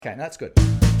Okay, that's good.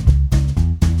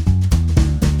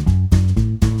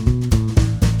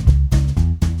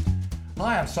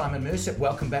 Hi, I'm Simon Mercer.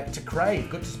 Welcome back to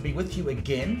Crave. Good to be with you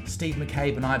again. Steve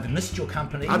McCabe and I have missed your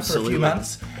company for a few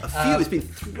months. It's been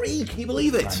 3, can you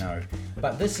believe it? I know.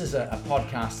 But this is a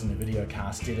podcast and a video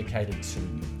cast dedicated to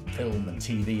film and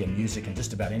TV and music and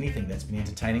just about anything that's been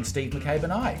entertaining Steve McCabe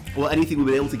and I. Well, anything we've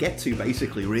been able to get to,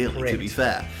 basically, really, Correct. to be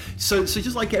fair. So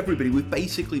just like everybody, we've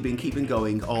basically been keeping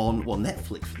going on,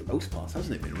 Netflix for the most part,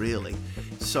 hasn't it been, really?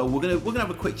 So we're gonna have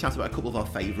a quick chat about a couple of our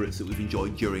favourites that we've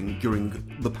enjoyed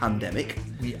during the pandemic.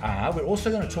 We are. We're also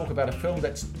going to talk about a film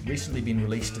that's recently been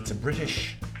released. It's a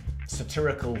British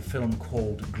satirical film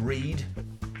called Greed.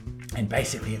 And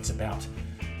basically it's about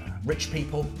rich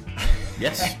people.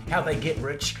 Yes. How they get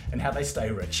rich and how they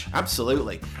stay rich.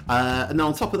 Absolutely. And then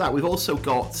on top of that, we've also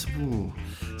got...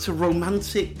 it's a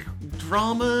romantic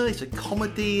drama, it's a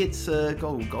comedy, it's a...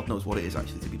 God knows what it is,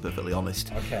 actually, to be perfectly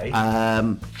honest. Okay.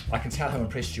 I can tell how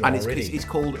impressed you are and already. It's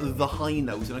called The High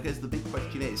Note, and I guess the big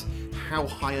question is, how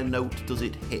high a note does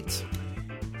it hit?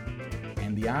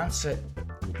 And the answer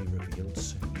will be revealed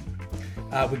soon.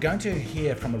 We're going to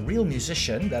hear from a real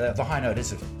musician. The High Note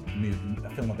is a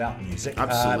film about music.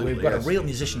 Absolutely, we've got yes. a real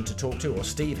musician to talk to, or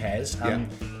Steve has.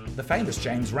 The famous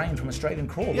James Rain from Australian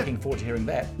Crawl. Yeah. Looking forward to hearing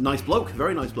that. Nice bloke,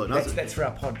 very nice bloke. That's for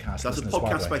our podcast. That's a listeners, by the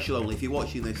podcast way. special only. If you're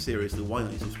watching this seriously, why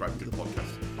not you subscribe to the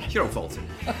podcast? It's your own fault.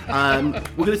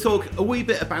 We're going to talk a wee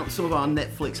bit about some of our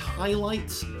Netflix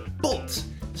highlights. But,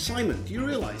 Simon, do you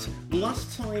realise,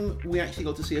 last time we actually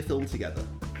got to see a film together?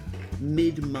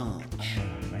 Mid-March.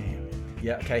 Oh, man.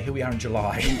 Yeah, okay, here we are in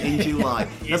July. In July.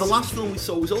 Yes. Now, the last film we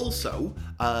saw was also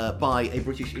by a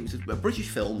British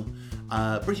film,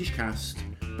 British cast,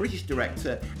 British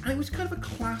director, and it was kind of a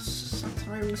class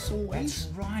satire in some ways.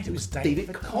 That's right, it was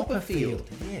David Copperfield.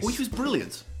 Yes. Which was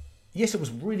brilliant. Yes, it was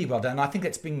really well done. I think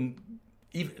it's been,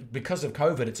 because of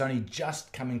COVID, it's only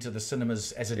just coming to the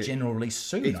cinemas as a general release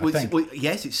soon, I think. Well,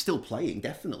 yes, it's still playing,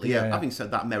 definitely. Yeah. Yeah. Having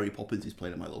said that, Mary Poppins is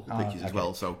playing at my local pictures as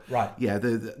well. So, Right. yeah,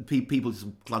 the people are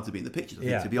glad to be in the pictures, I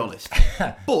think, Yeah. to be honest.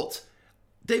 But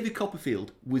David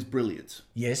Copperfield was brilliant.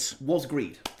 Yes. Was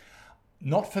Greed.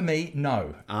 Not for me,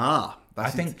 no.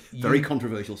 That's I think very you-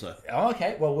 controversial, sir. Oh,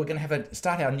 okay, well, we're going to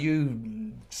start our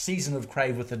new season of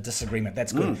Crave with a disagreement.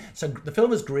 That's good. So the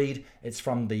film is Greed. It's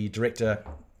from the director,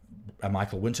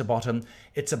 Michael Winterbottom.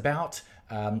 It's about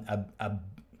a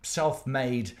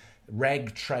self-made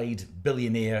rag trade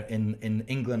billionaire in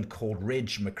England called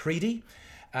Reg Macready.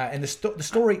 And the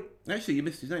story... Actually, you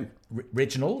missed his name.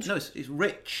 Reginald? No, it's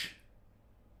Rich.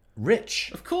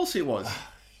 Rich. Of course it was.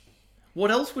 What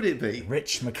else would it be?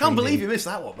 Rich Macready. Can't believe you missed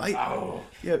that one, mate. Oh.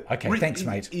 Yeah. Okay, thanks,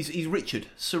 mate. He's Richard.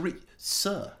 Sir.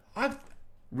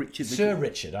 Richard. Sir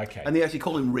Richard, okay. And they actually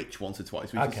call him Rich once or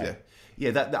twice. Which Okay.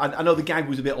 Is, I know the gag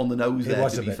was a bit on the nose there,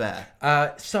 was to a be bit.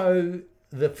 fair. So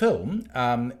the film,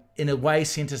 in a way,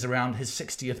 centres around his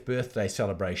 60th birthday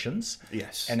celebrations.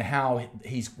 Yes. And how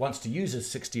he wants to use his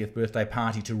 60th birthday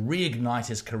party to reignite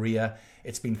his career.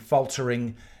 It's been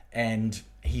faltering, and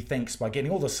he thinks by getting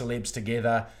all the celebs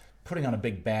together, putting on a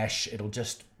big bash, it'll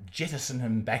just jettison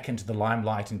him back into the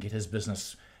limelight and get his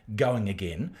business going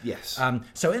again. Yes.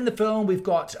 So in the film, we've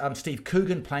got Steve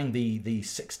Coogan playing the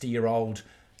 60-year-old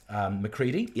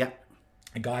Macready. Yeah.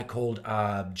 A guy called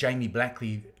Jamie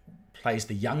Blackley plays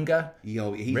the younger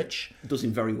He Rich. does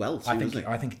him very well, too, doesn't he?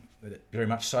 I think very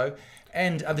much so.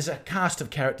 And there's a cast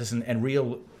of characters and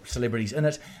real celebrities in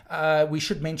it. We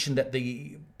should mention that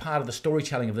the part of the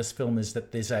storytelling of this film is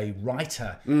that there's a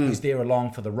writer who's there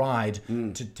along for the ride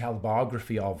to tell the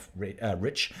biography of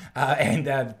Rich,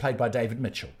 and played by David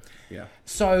Mitchell. Yeah.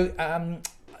 So,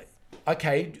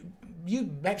 okay, you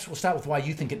perhaps we'll start with why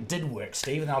you think it did work,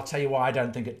 Steve, and I'll tell you why I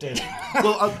don't think it did.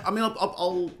 Well,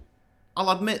 I'll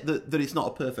admit that it's not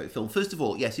a perfect film. First of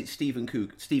all, yes, it's Steve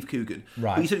Coogan.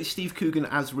 Right. But you said it's Steve Coogan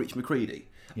as Rich Macready.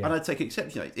 Yeah. And I'd take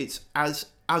exception to it. It's, as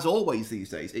always these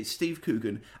days, it's Steve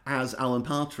Coogan as Alan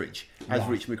Partridge as Right.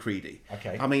 Rich Macready.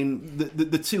 Okay. I mean,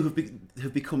 the two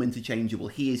have become interchangeable.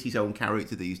 He is his own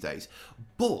character these days.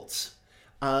 But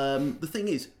the thing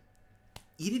is,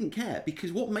 you didn't care,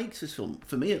 because what makes this film,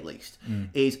 for me at least,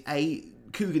 is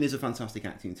Coogan is a fantastic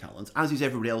acting talent, as is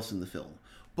everybody else in the film.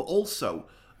 But also,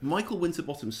 Michael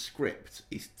Winterbottom's script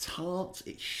is tart,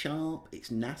 it's sharp,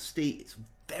 it's nasty, it's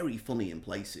very funny in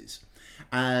places.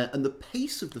 And the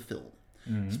pace of the film,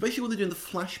 especially when they're doing the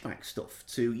flashback stuff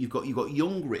to, you've got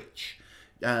young Rich,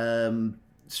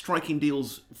 striking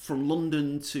deals from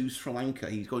London to Sri Lanka.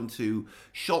 He's going to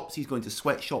shops, he's going to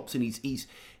sweatshops, and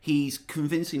he's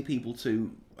convincing people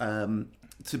to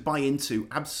buy into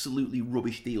absolutely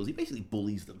rubbish deals. He basically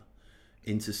bullies them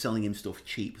into selling him stuff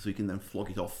cheap so he can then flog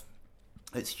it off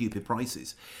at stupid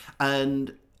prices.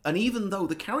 And even though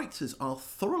the characters are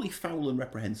thoroughly foul and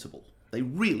reprehensible, they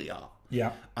really are.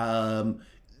 Yeah.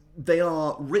 They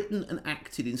are written and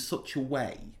acted in such a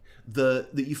way that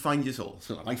you find yourself,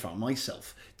 so I found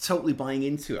myself totally buying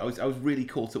into it. I was really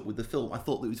caught up with the film. I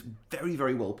thought that it was very,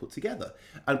 very well put together.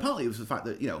 And partly it was the fact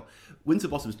that,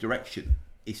 Winterbottom's direction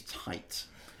is tight.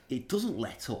 It doesn't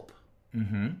let up.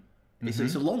 Mm-hmm.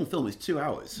 It's a long film. It's 2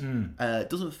 hours. It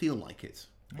doesn't feel like it.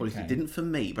 Or at least it didn't for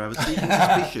me, but I have a sneaking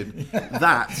suspicion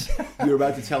that you're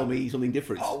about to tell me something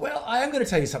different. Oh, well, I am going to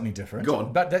tell you something different. Go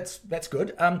on. But that's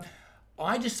good.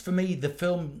 For me, the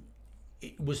film,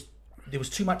 there was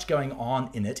too much going on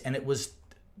in it, and it was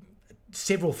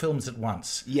several films at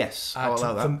once. Yes, I'll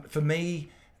allow that. For me,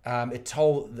 it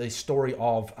told the story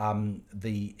of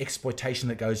the exploitation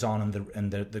that goes on in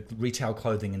the retail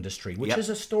clothing industry, which is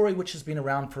a story which has been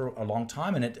around for a long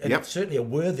time, and it's certainly a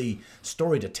worthy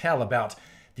story to tell about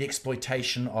the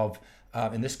exploitation of,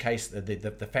 in this case,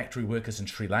 the factory workers in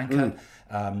Sri Lanka,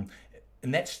 and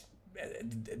that's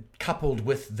coupled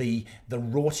with the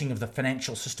rotting of the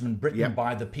financial system in Britain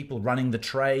by the people running the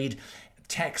trade,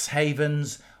 tax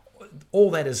havens.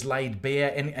 All that is laid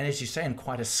bare, and as you say, in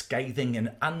quite a scathing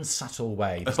and unsubtle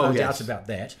way. There's no doubt about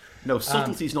that. No,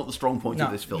 subtlety is not the strong point of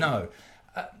this film. No,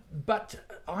 but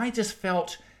I just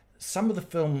felt some of the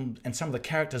film and some of the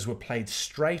characters were played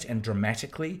straight and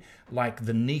dramatically, like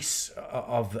the niece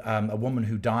of a woman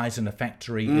who dies in a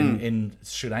factory in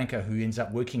Sri Lanka, who ends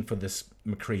up working for this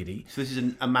Macready. So this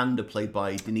is Amanda, played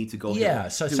by Denita Goldhill. Yeah,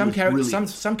 so some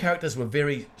characters were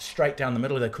very straight down the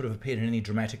middle. They could have appeared in any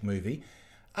dramatic movie.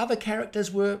 Other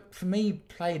characters were, for me,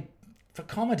 played for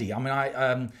comedy. I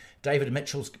mean, David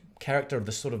Mitchell's character of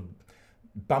the sort of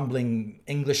bumbling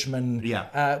Englishman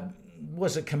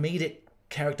was a comedic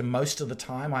character most of the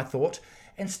time, I thought.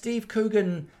 And Steve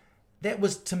Coogan, that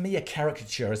was, to me, a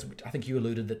caricature, as I think you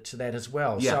alluded to that as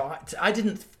well. Yeah. So I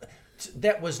didn't...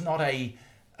 That was not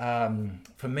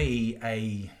for me,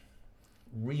 a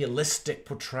realistic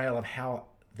portrayal of how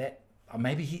that...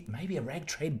 Maybe a rag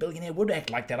trade billionaire would act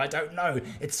like that. I don't know.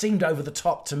 It seemed over the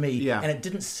top to me, and it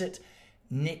didn't sit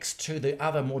next to the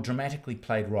other more dramatically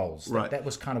played roles. Right. That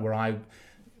was kind of where I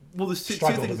there's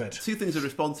two things to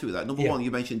respond to that. Number one,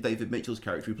 you mentioned David Mitchell's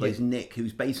character who plays Nick,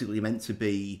 who's basically meant to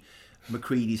be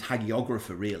Macready's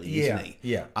hagiographer, really, isn't he?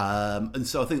 Yeah. And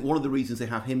so I think one of the reasons they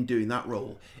have him doing that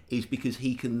role is because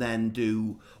he can then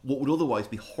do what would otherwise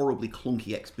be horribly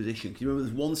clunky exposition. Because you remember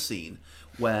there's one scene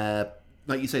where,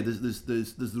 like you say, there's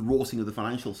the rotting of the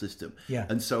financial system. Yeah.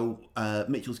 And so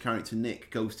Mitchell's character,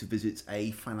 Nick, goes to visit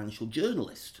a financial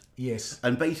journalist. Yes.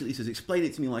 And basically says, explain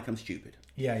it to me like I'm stupid.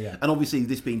 Yeah. And obviously,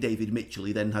 this being David Mitchell,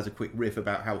 he then has a quick riff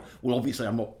about how, well, obviously,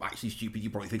 I'm not actually stupid. You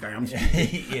probably think I am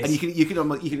stupid. Yes. And you can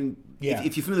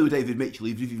if you're familiar with David Mitchell,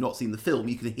 even if you've not seen the film,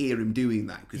 you can hear him doing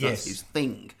that because that's his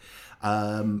thing.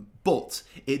 But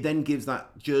it then gives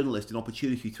that journalist an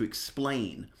opportunity to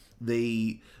explain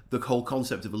the whole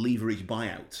concept of a leverage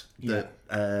buyout,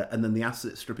 and then the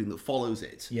asset stripping that follows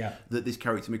it, that this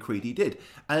character Macready did,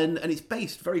 and it's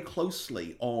based very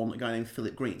closely on a guy named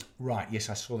Philip Green. Right. Yes,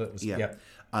 I saw that.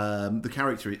 The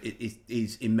character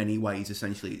is in many ways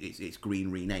essentially it's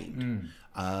Green renamed,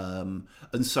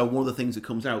 and so one of the things that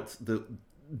comes out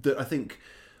that I think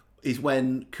is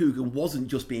when Coogan wasn't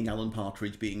just being Alan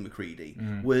Partridge being Macready,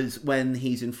 was when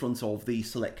he's in front of the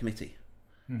Select Committee.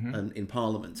 And in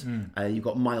Parliament, you've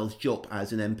got Miles Jupp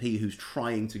as an MP who's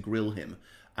trying to grill him,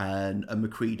 and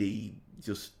Macready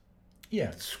just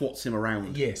swats him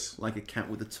around like a cat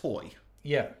with a toy.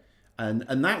 Yeah,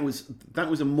 and that was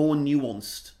a more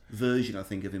nuanced version, I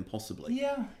think, of him possibly.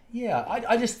 Yeah.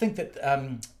 I just think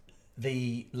that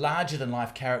the larger than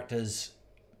life characters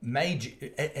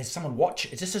made, as someone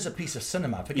watch it, just as a piece of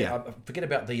cinema. Forget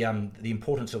about the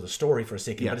importance of the story for a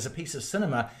second, but as a piece of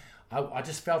cinema. I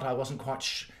just felt I wasn't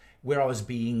quite where I was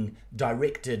being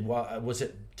directed. Was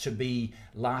it to be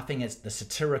laughing at the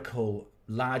satirical,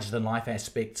 larger-than-life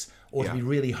aspects, or to be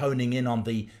really honing in on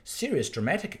the serious,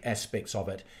 dramatic aspects of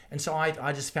it? And so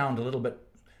I just found a little bit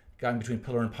going between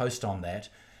pillar and post on that.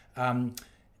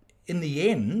 In the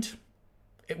end,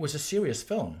 it was a serious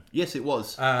film. Yes, it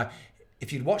was.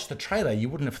 If you'd watched the trailer, you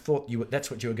wouldn't have thought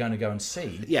that's what you were going to go and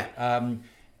see. Yeah.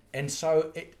 And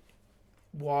so it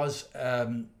was...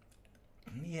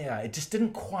 it just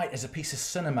didn't quite, as a piece of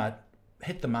cinema,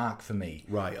 hit the mark for me.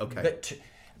 Right, okay.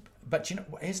 But you know,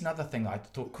 here's another thing I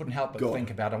thought couldn't help but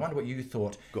think about. I wonder what you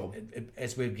thought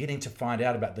as we're getting to find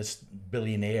out about this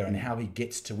billionaire and how he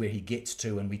gets to where he gets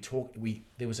to, and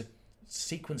there was a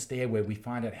sequence there where we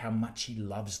find out how much he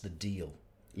loves the deal.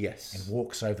 Yes. and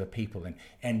walks over people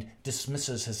and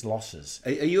dismisses his losses.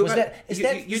 Are you Was about- that, is you-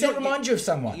 that, you does that don't- remind you of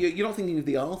someone? You're not thinking of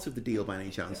The Art of the Deal by any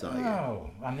chance, are you? Oh,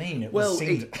 I mean, it Well, was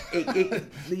seemed, it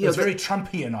it was very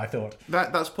Trumpian, I thought.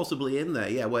 that's possibly in there,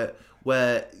 yeah, where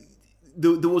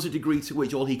there was a degree to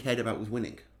which all he cared about was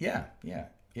winning. Yeah.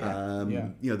 You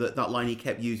know, that line he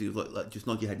kept using was like, just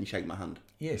nod your head and shake my hand.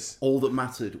 Yes. All that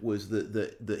mattered was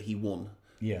that he won.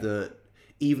 Yeah. That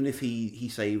even if he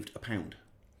saved £1,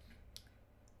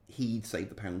 he'd save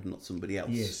the pound, not somebody else.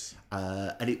 Yes.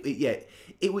 And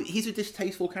he's a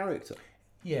distasteful character.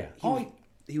 Yeah.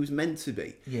 He was meant to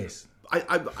be. Yes.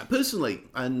 I personally,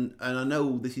 and I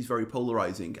know this is very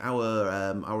polarizing.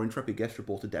 Our intrepid guest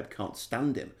reporter Deb can't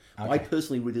stand him. Okay. I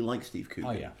personally really like Steve Coogan.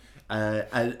 Oh, yeah.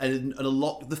 And a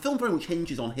lot. The film very much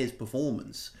hinges on his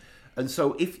performance, and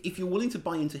so if you're willing to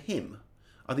buy into him,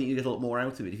 I think you get a lot more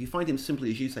out of it. If you find him simply,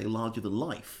 as you say, larger than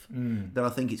life, then I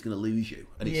think it's going to lose you.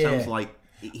 And it sounds like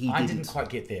I didn't quite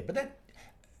get there. But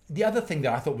the other thing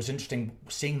that I thought was interesting,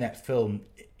 seeing that film,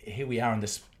 here we are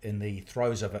in the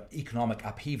throes of an economic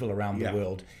upheaval around the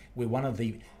world, where one of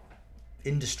the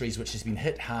industries which has been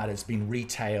hit hard has been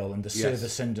retail and the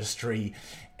service industry,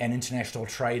 and international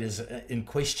trade is in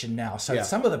question now. So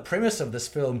some of the premise of this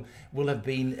film will have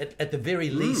been, at the very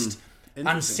least,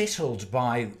 unsettled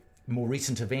by more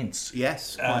recent events.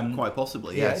 Yes, quite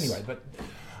possibly. Yes. Anyway, but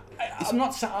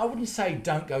I wouldn't say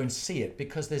don't go and see it,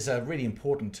 because there's a really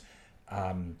important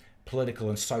political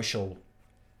and social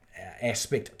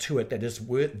aspect to it that is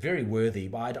very worthy.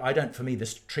 But for me,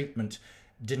 this treatment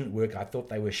didn't work. I thought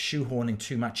they were shoehorning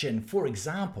too much in. For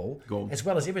example, as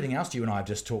well as everything else you and I have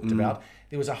just talked about,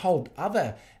 there was a whole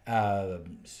other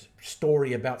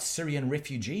story about Syrian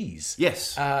refugees.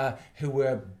 Yes. Who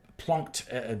were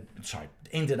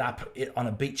ended up on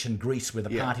a beach in Greece where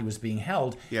the party was being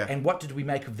held. Yeah. And what did we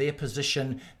make of their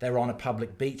position? They were on a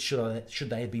public beach. Should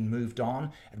they have been moved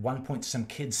on? At one point, some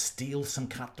kids steal some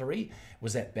cutlery.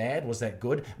 Was that bad? Was that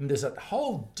good? I mean, there's a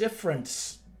whole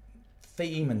different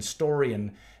theme and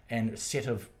story and set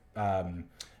of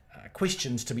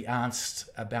questions to be asked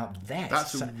about that.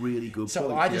 That's a really good so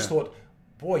point. I just thought,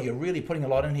 boy, you're really putting a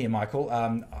lot in here, Michael.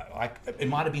 It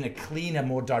might have been a cleaner,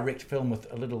 more direct film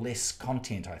with a little less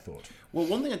content, I thought. Well,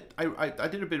 one thing I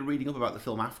did a bit of reading up about the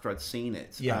film after I'd seen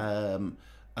it. Yeah.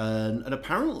 And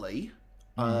apparently,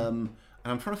 and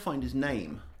I'm trying to find his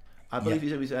name. I believe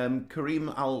his name is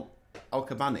Karim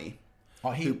Al-Kabani.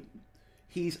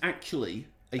 He's actually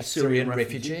a Syrian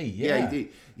refugee.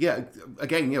 Yeah.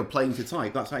 Again, playing to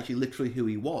type. That's actually literally who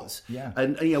he was. Yeah.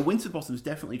 And Winterbottom's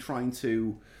definitely trying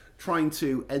to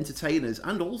entertain us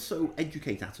and also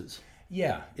educate at us.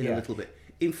 Yeah. In a little bit.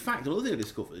 In fact, another thing I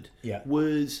discovered Yeah.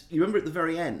 was, you remember at the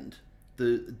very end,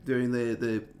 during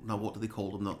the now what do they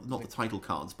call them? Not the title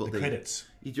cards, but the credits.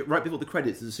 Right before the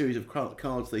credits, there's a series of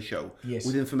cards they show Yes.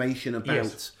 with information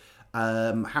about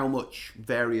how much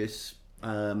various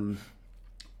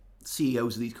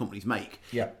CEOs of these companies make.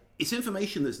 Yeah. It's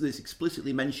information that's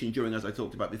explicitly mentioned during, as I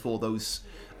talked about before, those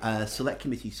select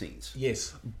committee scenes.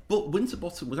 Yes. But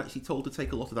Winterbottom was actually told to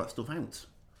take a lot of that stuff out.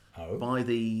 Oh. By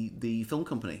the film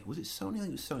company. Was it Sony? I think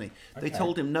it was Sony. They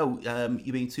told him, no,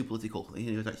 you're being too political.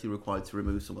 He was actually required to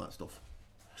remove some of that stuff.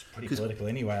 It's pretty political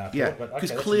anyway, I thought. Yeah, But because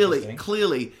that's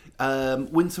clearly,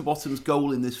 Winterbottom's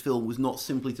goal in this film was not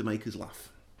simply to make us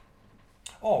laugh.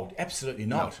 Oh, absolutely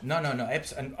not. No.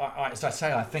 And as I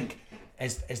say, I think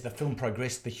as the film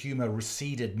progressed, the humour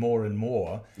receded more and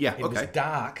more. Yeah, It was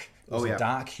dark. It was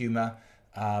dark humour.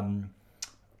 And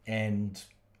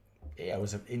it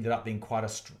ended up being quite a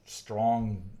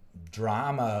strong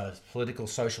drama, political,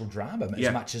 social drama,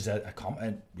 as much as a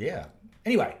comment. Yeah.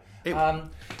 Anyway,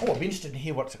 I'd be interested to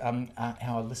hear what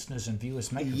our listeners and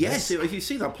viewers make of yes, this. if you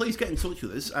see that, please get in touch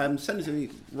with us. Send us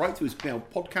write to us,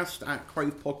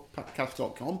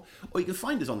 podcast@cravepodcast.com, or you can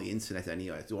find us on the internet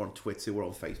anyway. We're on Twitter, we're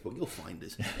on Facebook, you'll find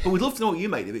us. But we'd love to know what you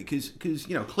made of it, because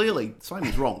clearly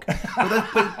Simon's wrong.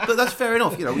 but that's fair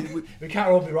enough. We can't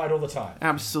all be right all the time.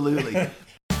 Absolutely.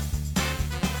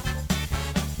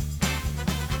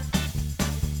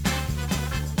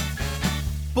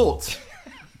 But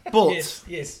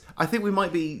yes. I think we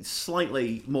might be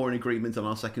slightly more in agreement on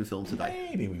our second film today.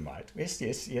 Maybe we might. Yes.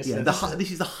 Yeah,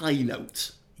 this is the high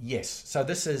note. Yes. So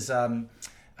this is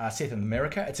set in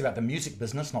America. It's about the music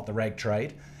business, not the rag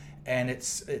trade, and it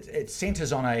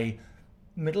centers on a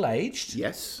middle-aged,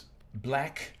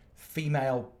 black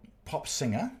female pop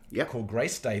singer called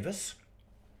Grace Davis,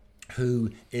 who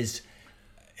is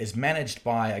managed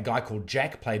by a guy called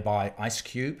Jack, played by Ice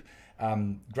Cube.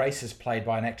 Grace is played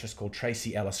by an actress called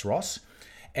Tracy Ellis Ross.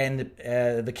 And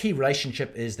the key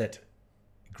relationship is that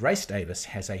Grace Davis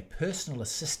has a personal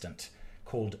assistant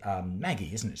called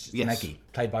Maggie, isn't it? Yes. Maggie,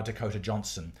 played by Dakota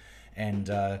Johnson, and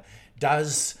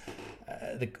does.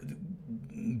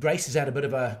 Grace is at a bit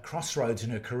of a crossroads in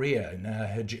her career, and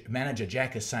her manager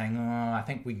Jack is saying, "Oh, I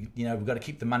think we've got to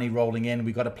keep the money rolling in.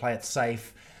 We've got to play it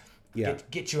safe. Yeah.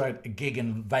 Get you a gig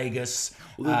in Vegas."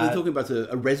 Well, they're talking about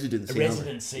a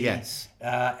residency. Yes.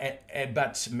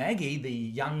 But Maggie, the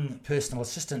young personal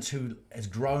assistant who has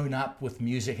grown up with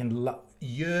music and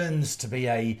yearns to be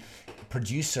a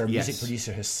producer, a music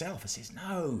producer herself, says,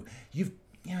 "No, you've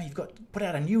got to put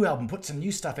out a new album, put some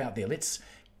new stuff out there. Let's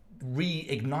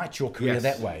reignite your career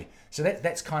that way." So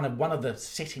that's kind of one of the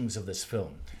settings of this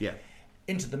film. Yeah.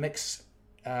 Into the mix,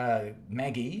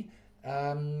 Maggie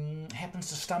happens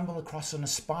to stumble across an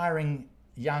aspiring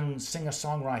young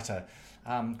singer-songwriter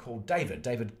called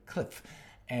David Cliff,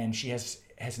 and she has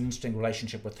an interesting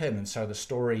relationship with him, and so the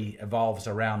story evolves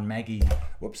around Maggie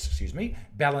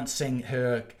balancing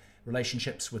her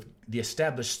relationships with the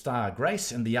established star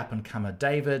Grace and the up-and-comer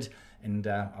David, and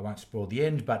I won't spoil the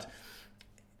end, but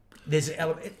there's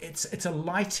it's a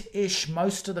light-ish,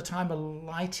 most of the time, a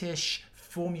light-ish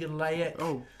formulaic.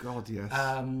 Oh God, yes.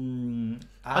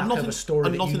 Arc of a story,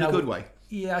 and not in a good way.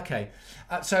 Yeah, okay.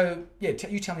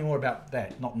 You tell me more about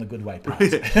that. Not in the good way part.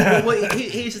 Well,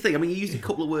 here's the thing. I mean, you used a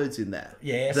couple of words in there.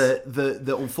 Yes.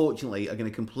 That unfortunately are going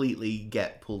to completely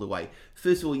get pulled away.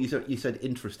 First of all, you said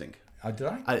interesting. Did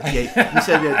I? Yeah, you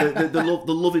said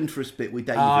the love interest bit with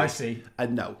David. Oh, I see.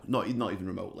 And no, not even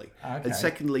remotely. Okay. And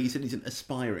secondly, you said he's an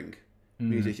aspiring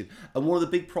musician. And one of the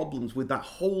big problems with that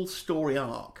whole story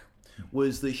arc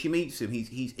was that she meets him.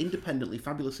 He's independently,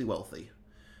 fabulously wealthy.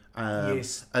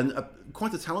 Yes. And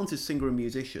quite a talented singer and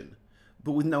musician,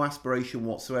 but with no aspiration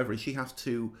whatsoever. And she has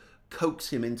to coax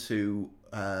him into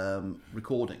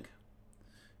recording.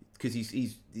 Because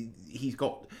he's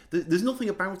got... There's nothing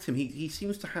about him. He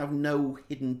seems to have no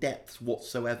hidden depths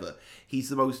whatsoever. He's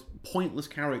the most pointless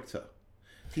character.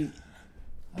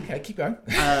 Okay, keep going.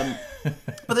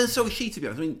 But then so is she, to be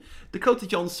honest. I mean, Dakota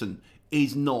Johnson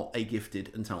is not a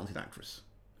gifted and talented actress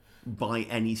by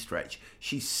any stretch.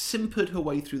 She simpered her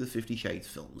way through the 50 Shades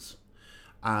films,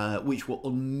 which were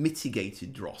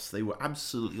unmitigated dross. They were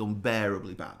absolutely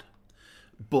unbearably bad.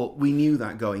 But we knew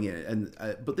that going in. And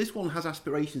but this one has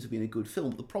aspirations of being a good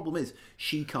film. But the problem is,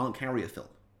 she can't carry a film.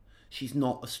 She's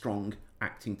not a strong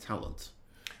acting talent.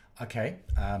 Okay.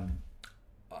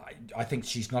 I think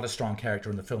she's not a strong character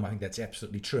in the film. I think that's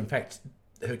absolutely true. In fact,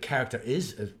 her character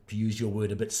is, to use your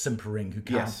word, a bit simpering, who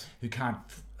can't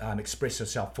express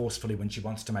herself forcefully when she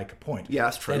wants to make a point. Yeah,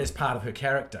 that's true. That is part of her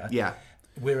character. Yeah.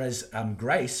 Whereas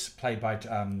Grace, played by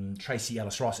Tracy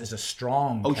Ellis Ross, is a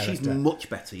strong character. She's much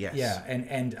better, yes. Yeah,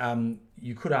 and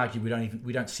you could argue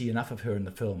we don't see enough of her in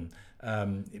the film.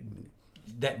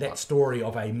 That story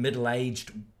of a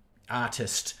middle-aged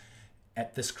artist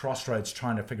at this crossroads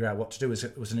trying to figure out what to do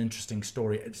was an interesting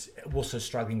story. It's also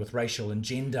struggling with racial and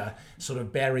gender sort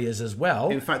of barriers as well.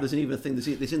 In fact, there's an even thing that's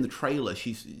in the trailer.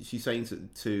 She's saying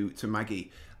to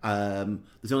Maggie,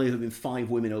 there's only ever been 5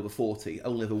 women over 40,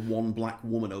 only ever 1 black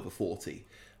woman over 40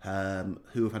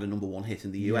 who have had a number 1 hit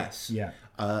in the US. Yeah.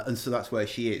 And so that's where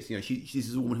she is.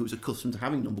 She's a woman who's accustomed to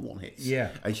having number 1 hits. Yeah.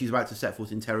 And she's about to set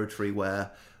foot in territory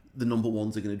where the number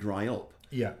 1s are going to dry up.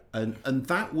 Yeah. And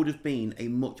that would have been a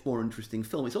much more interesting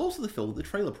film. It's also the film that the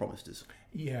trailer promised us.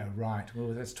 Yeah, right. Well,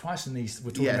 that's twice in these.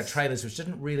 We're talking about trailers, which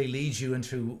didn't really lead you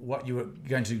into what you were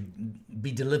going to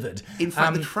be delivered. In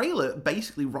fact, the trailer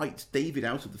basically writes David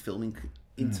out of the film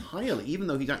entirely, even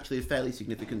though he's actually a fairly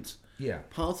significant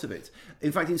part of it.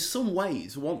 In fact, in some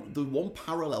ways, the one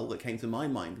parallel that came to my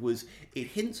mind was it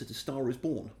hints at A Star Is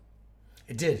Born.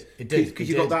 It did. Because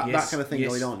you've got that kind of thing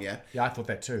going on, yeah? Yeah, I thought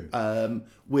that too.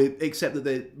 Except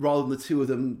that rather than the two of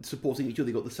them supporting each other,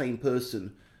 you've got the same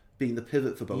person being the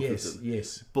pivot for both of them.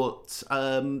 Yes. But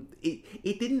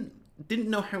it didn't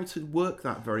know how to work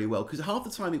that very well, because half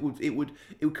the time it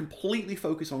would completely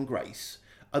focus on Grace,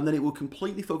 and then it would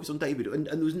completely focus on David, and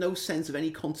there was no sense of any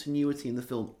continuity in the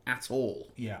film at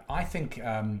all. Yeah, I think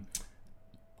I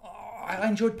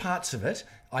enjoyed parts of it.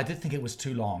 I did think it was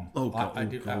too long.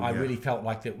 I really felt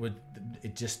like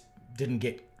it just didn't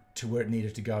get to where it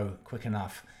needed to go quick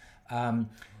enough.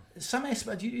 Some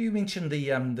aspect you mentioned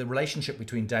the relationship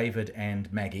between David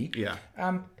and Maggie. Yeah.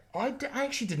 I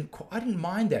actually didn't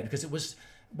mind that, because it was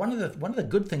one of the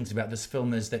good things about this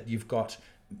film is that you've got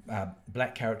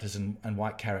black characters and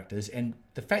white characters, and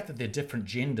the fact that they're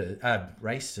different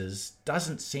races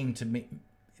doesn't seem to me.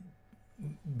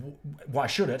 Why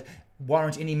should it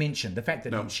warrant any mention? The fact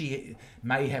that she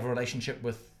may have a relationship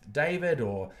with David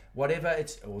or whatever,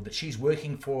 or that she's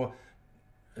working for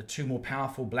two more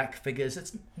powerful black figures.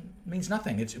 It means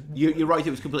nothing. It's You're right. It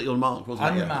was completely unmarked,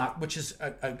 wasn't it? unmarked, which is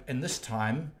in this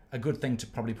time a good thing to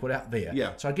probably put out there.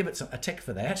 Yeah. So I give it a tick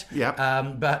for that.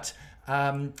 Yeah.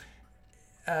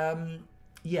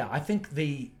 Yeah, I think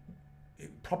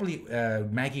probably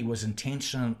Maggie was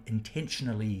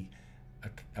intentionally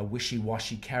a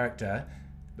wishy-washy character,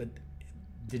 but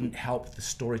didn't help the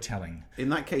storytelling. In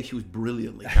that case, she was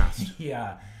brilliantly cast.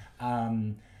 Yeah.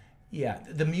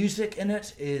 The music in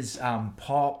it is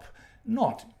pop,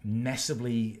 not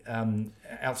massively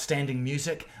outstanding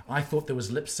music. I thought there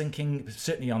was lip syncing,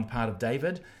 certainly on the part of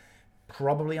David,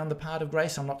 probably on the part of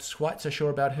Grace. I'm not quite so sure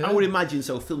about her. I would imagine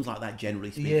so. Films like that,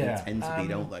 generally speaking, tend to be,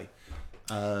 don't they?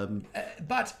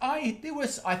 But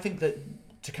I think that,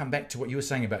 to come back to what you were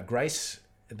saying about Grace,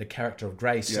 the character of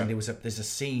Grace, and there's a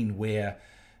scene where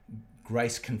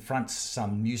Grace confronts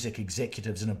some music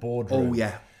executives in a boardroom. Oh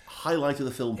yeah, highlight of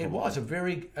the film. It was a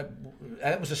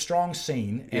it was a strong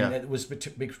scene, and it was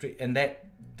and that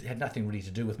had nothing really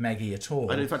to do with Maggie at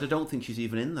all. And in fact, I don't think she's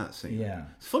even in that scene. Yeah,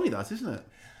 it's funny that, isn't it?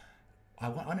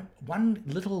 One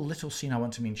little scene I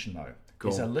want to mention though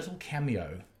is a little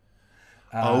cameo.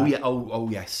 Oh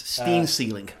yes, scene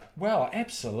stealing. Well,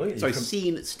 absolutely. Sorry,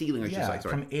 scene stealing. I should say. Sorry,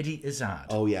 from Eddie Izzard.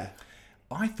 Oh yeah,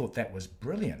 I thought that was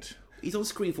brilliant. He's on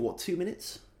screen for what, 2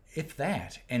 minutes? If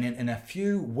that, and in a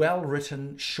few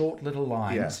well-written, short little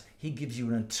lines, he gives you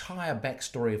an entire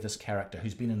backstory of this character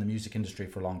who's been in the music industry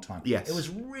for a long time. Yes, it was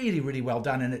really, really well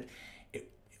done, and it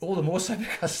all the more so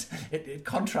because it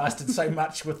contrasted so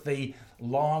much with the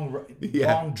long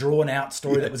drawn-out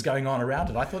story that was going on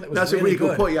around it. I thought that was That's a really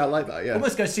good point. Yeah, I like that. Yeah,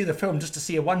 almost go see the film just to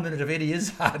see a 1 minute of Eddie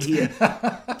Izzard.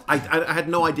 I had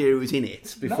no idea he was in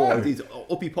it before. No.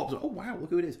 Up he pops. Oh wow, look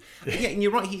who it is. Yeah, and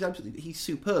you're right. He's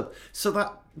superb.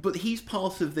 But he's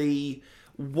part of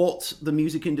what the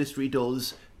music industry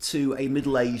does to a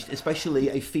middle-aged, especially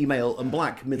a female and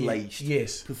black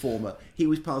middle-aged performer. He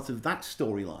was part of that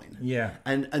storyline. Yeah.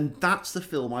 And that's the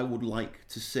film I would like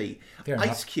to see.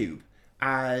 Ice Cube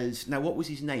as, now what was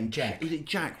his name? Jack. Is it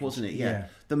Jack, wasn't it? Yeah.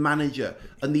 The manager.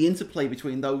 And the interplay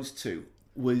between those two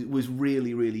was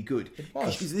really, really good. It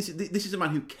was. Because this is a man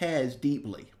who cares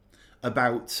deeply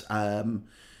about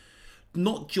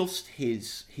not just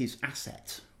his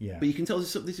asset, but you can tell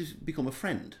this has become a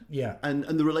friend. Yeah. And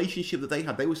the relationship that they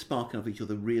had, they were sparking off each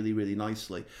other really, really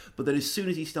nicely. But then as soon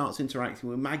as he starts interacting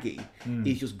with Maggie,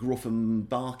 he's just gruff and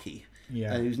barky.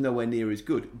 Yeah. And he's nowhere near as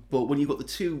good. But when you've got the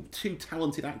two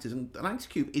talented actors, and Ice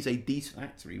Cube is a decent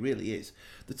actor, he really is.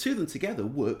 The two of them together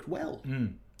worked well.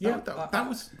 Yeah, that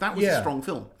was a strong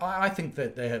film. I think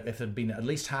that if it had been at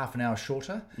least half an hour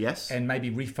shorter, and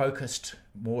maybe refocused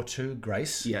more to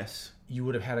Grace, you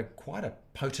would have had quite a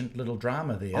potent little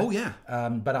drama there. Oh yeah.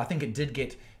 But I think it did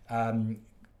get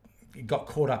it got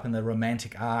caught up in the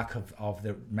romantic arc of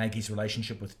Maggie's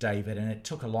relationship with David, and it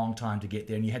took a long time to get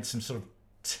there. And you had some sort of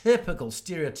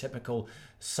stereotypical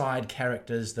side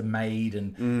characters, the maid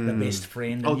and the best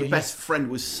friend. And the best friend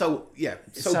was so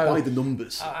by the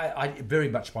numbers. I very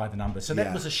much by the numbers. So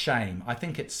that was a shame. I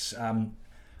think it's. I'm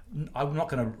not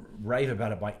going to rave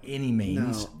about it by any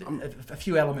means. No, a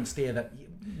few elements there that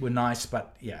were nice,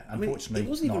 but unfortunately, it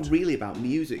wasn't even really about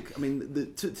music. I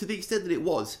mean, to the extent that it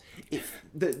was,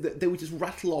 they would just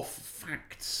rattle off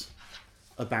facts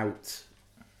about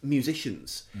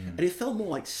musicians, and it felt more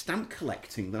like stamp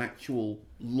collecting than actual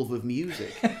love of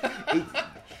music.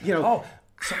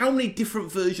 How many different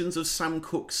versions of Sam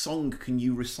Cooke's song can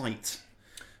you recite?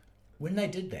 When they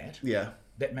did that,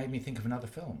 that made me think of another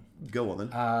film. Go on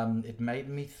then. It made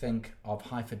me think of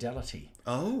High Fidelity.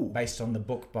 Oh, based on the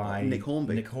book by Nick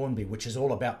Hornby, which is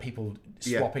all about people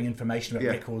swapping information about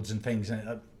records and things,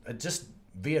 and it just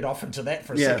veered off into that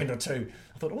for a second or two.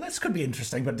 I thought, this could be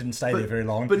interesting, but didn't stay there very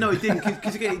long. But no, it didn't,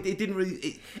 because again, it didn't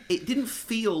really. It didn't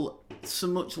feel so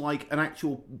much like an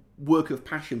actual work of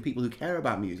passion, people who care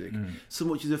about music, so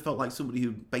much as it felt like somebody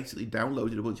who basically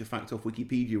downloaded a bunch of facts off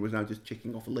Wikipedia was now just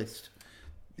checking off a list.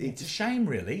 It's a shame,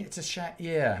 really. It's a shame.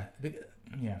 Yeah.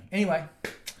 Anyway,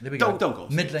 there we go. Don't go.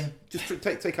 Middling. Just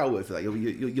take our word for that.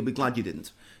 You'll be glad you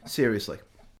didn't. Seriously.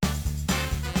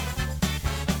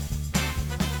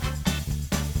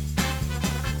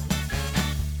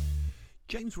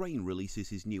 James Rain releases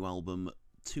his new album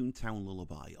Toontown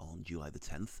Lullaby on July the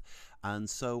 10th, and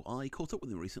so I caught up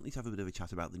with him recently to have a bit of a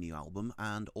chat about the new album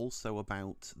and also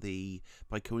about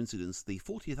by coincidence, the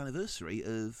 40th anniversary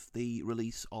of the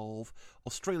release of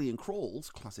Australian Crawl's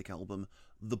classic album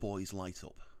The Boys Light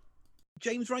Up.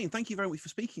 James Rain, thank you very much for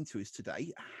speaking to us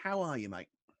today. How are you, mate?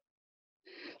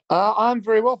 I'm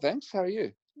very well, thanks. How are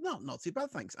you? No, not too bad,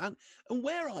 thanks. And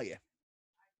where are you?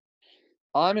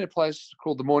 I'm in a place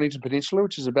called the Mornington Peninsula,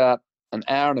 which is about an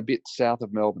hour and a bit south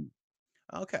of Melbourne.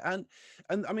 Okay, and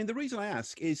I mean the reason I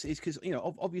ask is because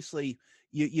obviously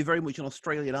you're very much an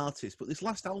Australian artist, but this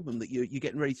last album that you're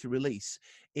getting ready to release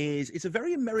is it's a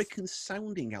very American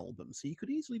sounding album, so you could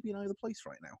easily be in either place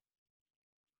right now.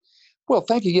 Well,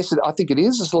 thank you. Yes, I think it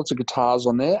is. There's lots of guitars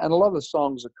on there, and a lot of the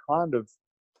songs are kind of,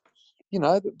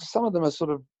 some of them are sort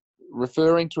of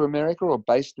referring to America or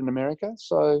based in America.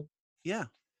 So yeah,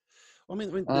 I mean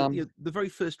the very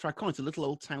first track on it's a little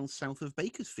old town south of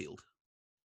Bakersfield.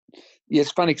 Yeah,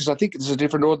 it's funny because I think it's a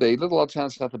different order. Little Old Town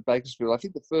South of Bakersfield. I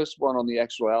think the first one on the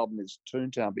actual album is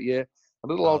Toontown. But yeah, A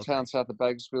Little Old Town South of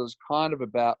Bakersfield is kind of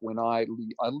about when I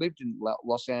lived in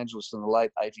Los Angeles in the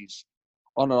late 80s,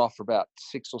 on and off for about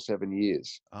 6 or 7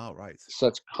 years. Oh, right. So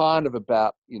it's kind of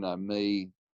about, me,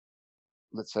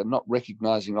 let's say, not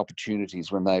recognizing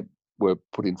opportunities when they were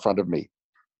put in front of me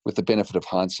with the benefit of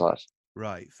hindsight.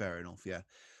 Right, fair enough, yeah.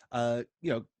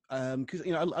 Because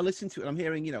I listen to it and I'm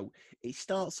hearing, it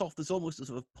starts off, there's almost a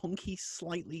sort of punky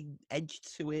slightly edge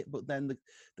to it, but then the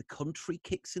country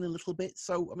kicks in a little bit.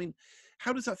 So I mean,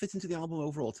 how does that fit into the album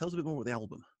overall? Tell us a bit more about the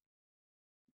album.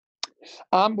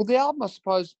 Well, the album, I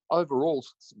suppose, overall,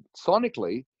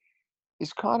 sonically,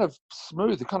 is kind of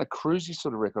smooth, a kind of cruisy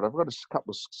sort of record. I've got a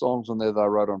couple of songs on there that I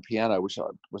wrote on piano, which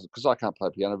because I can't play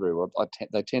piano very well,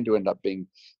 they tend to end up being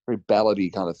very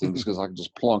ballady kind of things because I can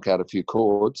just plonk out a few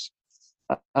chords.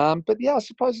 But yeah, I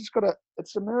suppose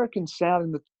it's American sound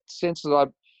in the sense that I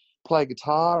play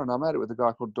guitar, and I made it with a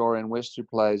guy called Dorian West who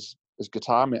plays his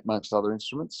guitar amongst other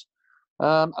instruments.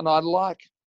 And I like,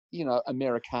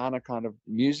 Americana kind of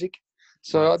music.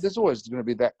 So there's always going to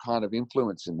be that kind of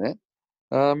influence in there.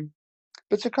 But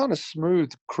it's a kind of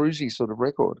smooth, cruisy sort of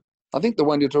record. I think the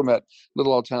one you're talking about,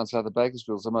 Little Old Town South of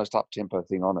Bakersfield, is the most up-tempo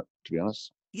thing on it, to be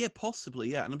honest. Yeah,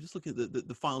 possibly, yeah. And I'm just looking at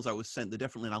the files I was sent. They're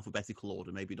definitely in alphabetical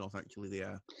order, maybe not actually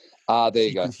the there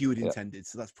you go. You had intended.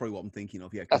 So that's probably what I'm thinking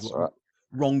of, yeah. That's all right.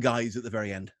 Wrong guys at the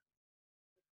very end.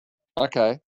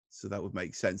 Okay. So that would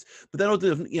make sense. But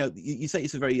then, you say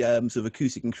it's a very sort of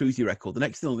acoustic and cruisy record. The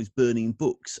next thing is Burning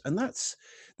Books. And that's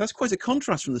quite a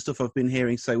contrast from the stuff I've been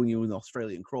hearing, say, when you were in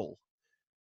Australian Crawl.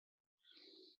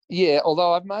 Yeah,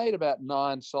 although I've made about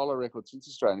 9 solo records since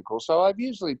Australian Crawl. So I've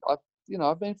been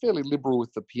fairly liberal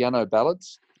with the piano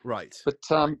ballads. Right. But,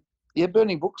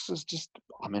 Burning Books is just,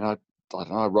 I don't know,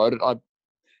 I wrote it. I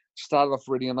started off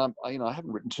reading, and I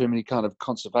haven't written too many kind of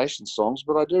conservation songs,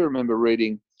 but I do remember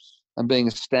reading and being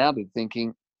astounded,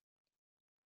 thinking,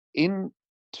 in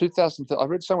I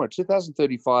read somewhere,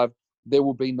 2035, there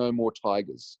will be no more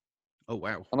tigers. Oh,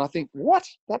 wow. And I think, what?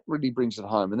 That really brings it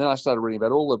home. And then I started reading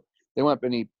about there won't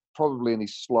be probably any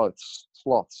sloths,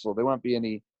 or there won't be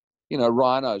any,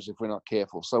 rhinos if we're not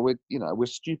careful. So we're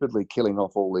stupidly killing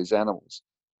off all these animals.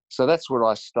 So that's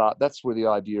where that's where the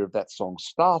idea of that song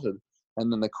started.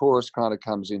 And then the chorus kind of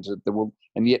comes into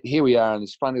and yet here we are in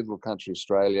this funny little country,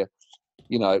 Australia,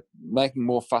 making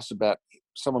more fuss about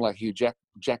someone like Hugh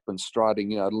Jackman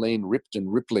striding, lean, ripped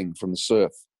and rippling from the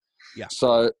surf. Yeah.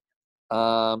 So,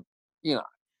 nothing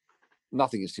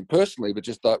against him personally, but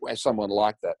just as someone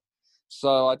like that.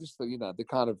 So I just thought, they're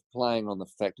kind of playing on the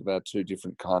fact of our two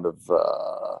different kind of,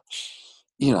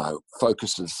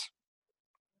 focuses.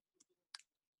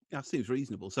 That seems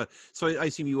reasonable. So I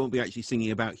assume you won't be actually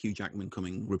singing about Hugh Jackman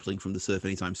coming rippling from the surf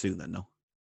anytime soon then, no?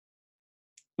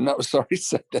 No, sorry,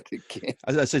 say that again.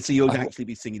 As I said, so you'll actually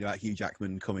be singing about Hugh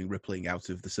Jackman coming rippling out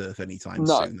of the surf anytime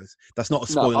soon. That's not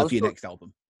a spoiler for your next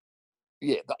album.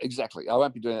 Yeah, exactly. I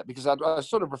won't be doing that because I was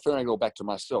sort of referring it all back to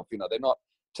myself. They're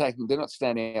not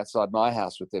standing outside my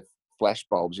house with their flash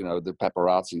bulbs, the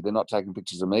paparazzi. They're not taking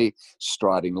pictures of me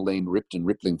striding, lean, ripped and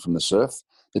rippling from the surf.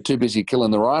 They're too busy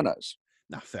killing the rhinos.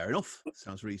 Nah, fair enough.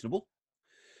 Sounds reasonable.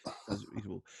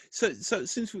 So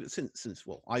since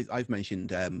I've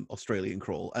mentioned Australian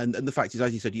Crawl, and the fact is,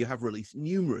 as you said, you have released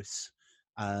numerous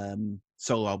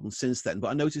solo albums since then. But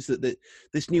I noticed that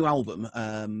this new album,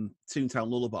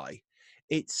 Toontown Lullaby,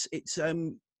 it's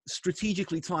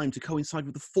strategically timed to coincide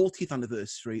with the 40th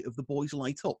anniversary of The Boys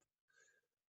Light Up.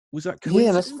 Was that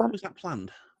coincidence? Yeah, was that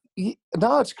planned?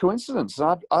 No, it's coincidence.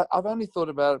 I've only thought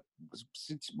about it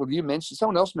since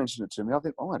someone else mentioned it to me. I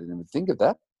think, I didn't even think of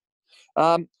that.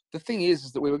 The thing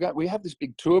is that we have this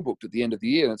big tour booked at the end of the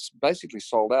year, and it's basically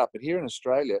sold out. But here in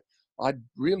Australia, I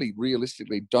really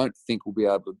realistically don't think we'll be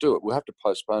able to do it. We'll have to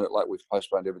postpone it like we've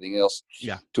postponed everything else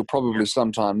till probably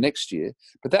sometime next year.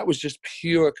 But that was just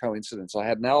pure coincidence. I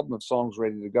had an album of songs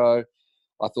ready to go.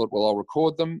 I thought, well, I'll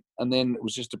record them. And then it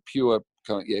was just a pure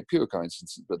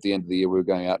coincidence. But at the end of the year, we were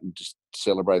going out and just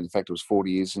celebrating the fact it was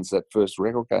 40 years since that first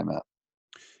record came out.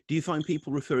 Do you find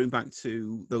people referring back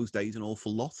to those days an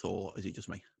awful lot, or is it just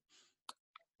me?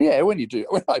 Yeah, when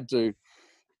I do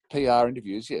PR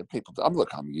interviews, yeah, people.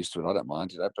 I'm used to it. I don't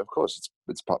mind, but of course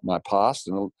it's my past,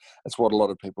 and it's what a lot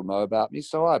of people know about me.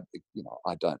 So I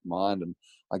don't mind, and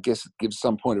I guess it gives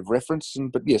some point of reference.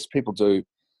 But yes, people do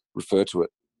refer to it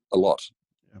a lot.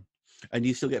 Yeah. And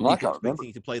you still get And I people can't remember. expecting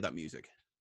you to play that music.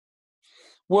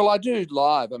 Well, I do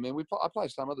live. I mean, I play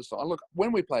some of the songs. Look,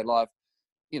 when we play live,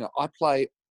 I play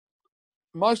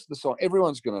most of the song.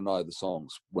 Everyone's going to know the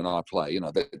songs when I play.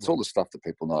 It's all the stuff that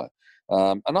people know.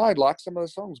 And I like some of the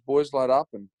songs, Boys Light Up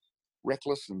and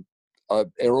Reckless and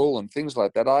Errol and things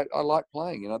like that. I like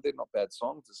playing. They're not bad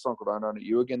songs. There's a song called I Know It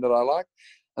You Again that I like.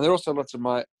 And there are also lots of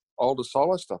my older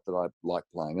solo stuff that I like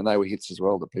playing. And they were hits as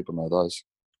well, that people know those.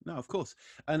 No, of course.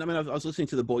 And I mean, I was listening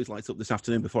to the Boys Light Up this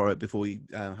afternoon before we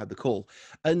had the call.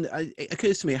 And it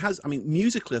occurs to me,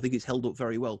 musically, I think it's held up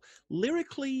very well.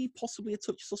 Lyrically, possibly a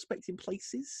touch suspect in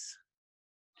places.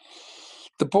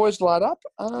 The Boys Light Up?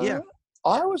 Yeah.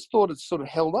 I always thought it's sort of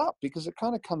held up because it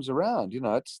kind of comes around.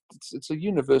 It's a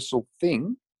universal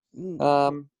thing.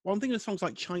 Well, I'm thinking of songs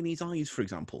like Chinese Eyes, for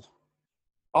example.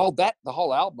 Oh, the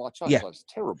whole album, Chinese Eyes is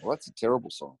terrible. That's a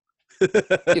terrible song.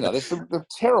 There's some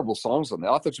terrible songs on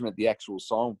there. I thought you meant the actual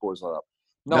song, Boys Light Up.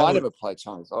 No, I never played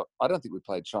Chinese. I don't think we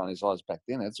played Chinese Eyes back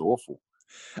then. That's awful.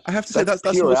 I have to say that's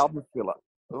pure album filler.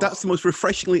 That's the most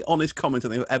refreshingly honest comment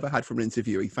I've ever had from an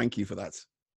interviewee. Thank you for that.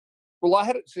 Well, I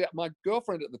had it. See, my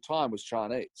girlfriend at the time was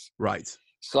Chinese, right?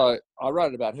 So I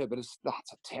wrote about her, but it's a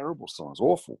terrible song. It's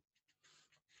awful.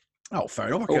 Oh, fair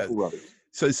enough. Awful rubbish.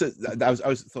 So I thought I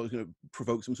was going to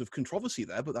provoke some sort of controversy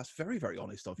there, but that's very, very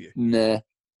honest of you. Nah.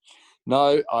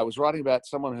 No, I was writing about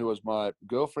someone who was my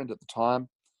girlfriend at the time,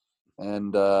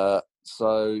 and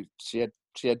so she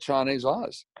had Chinese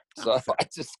eyes. So I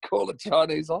just call it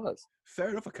Chinese Eyes. Fair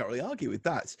enough. I can't really argue with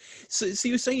that. So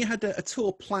you were saying you had a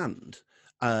tour planned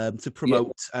to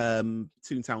promote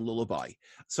Toontown Lullaby.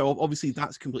 So obviously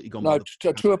that's completely gone. No,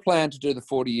 a tour planned to do the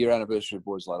 40-year anniversary of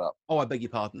Boys Light Up. Oh, I beg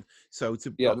your pardon. So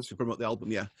to promote the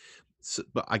album, yeah. So,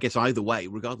 but I guess either way,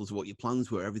 regardless of what your plans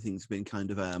were, everything's been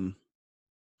kind of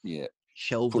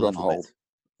shelved, put on hold.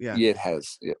 Yeah, it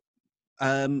has. Yeah.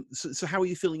 So how are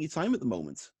you feeling your time at the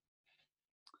moment?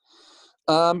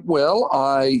 Well,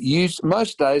 I use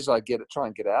most days. I try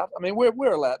and get out. I mean,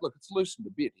 we're allowed. Look, it's loosened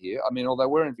a bit here. I mean, although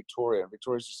we're in Victoria, and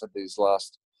Victoria's just had these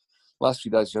last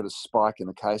few days. You had a spike in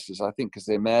the cases. I think because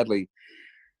they're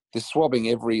swabbing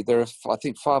there are, I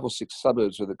think, 5 or 6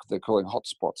 suburbs where they're calling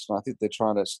hotspots, and I think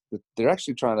they're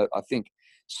actually trying to, I think,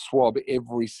 swab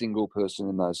every single person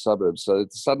in those suburbs. So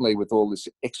suddenly, with all this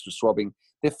extra swabbing,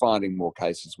 they're finding more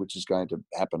cases, which is going to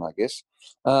happen, I guess.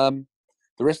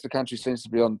 The rest of the country seems to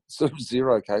be on sort of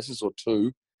 0 cases or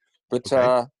 2, but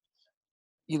okay.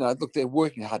 Look, they're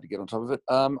working hard to get on top of it.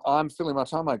 I'm filling my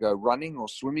time. I go running or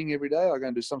swimming every day. I go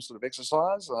and do some sort of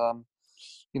exercise.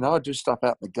 I do stuff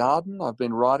out in the garden. I've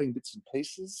been writing bits and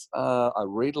pieces. I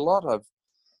read a lot.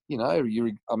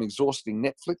 I'm exhausting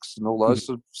Netflix and all those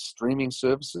sort of streaming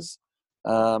services.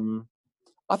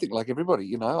 I think like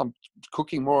everybody, I'm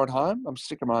cooking more at home. I'm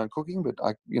sick of my own cooking, but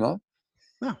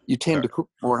you tend to cook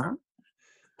more at home.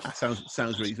 That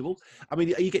sounds reasonable. I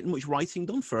mean, are you getting much writing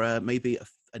done for maybe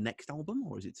a next album,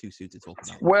 or is it too soon to talk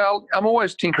about? Well, I'm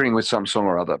always tinkering with some song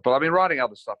or other, but I've been writing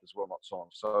other stuff as well, not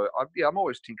songs. So I'm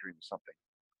always tinkering with something.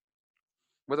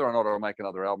 Whether or not I'll make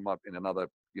another album up in another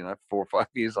 4 or 5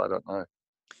 years, I don't know.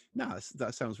 No,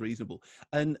 that sounds reasonable.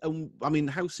 And I mean,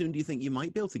 how soon do you think you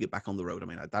might be able to get back on the road? I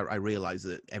mean, I realise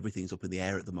that everything's up in the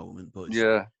air at the moment, but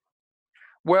yeah.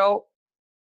 Well,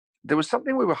 there was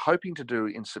something we were hoping to do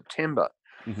in September.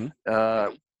 Mm-hmm.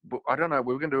 But I don't know.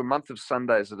 We were going to do a month of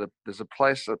Sundays there's a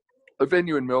place, a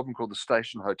venue in Melbourne called the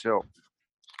Station Hotel,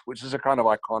 which is a kind of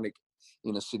iconic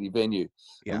inner city venue.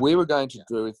 Yeah. And we were going to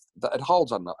do it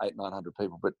holds, I don't know, 800-900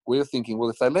 people, but we were thinking,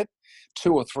 well, if they let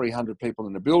 200 or 300 people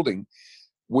in a building,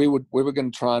 we were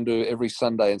going to try and do every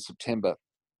Sunday in September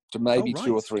to maybe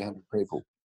 200 or 300 people.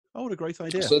 Oh, what a great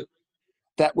idea. So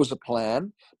that was a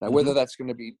plan. Now, whether that's going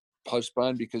to be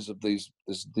postponed because of these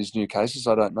new cases,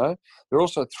 I don't know. There are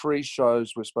also 3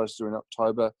 shows we're supposed to do in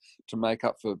October to make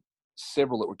up for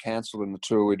several that were cancelled in the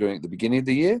tour we're doing at the beginning of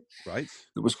the year. Right.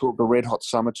 It was called the Red Hot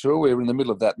Summer Tour. We were in the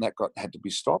middle of that, and that had to be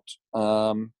stopped.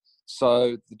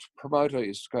 So the promoter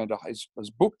has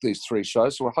booked these 3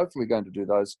 shows, so we're hopefully going to do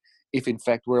those if, in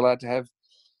fact, we're allowed to have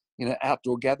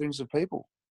outdoor gatherings of people.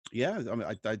 Yeah, I mean,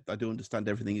 I do understand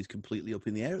everything is completely up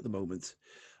in the air at the moment.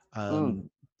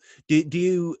 Do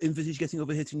you envisage getting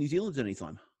over here to New Zealand at any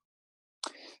time?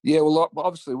 Yeah, well,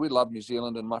 obviously we love New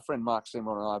Zealand, and my friend Mark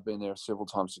Seymour and I have been there several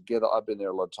times together. I've been there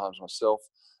a lot of times myself.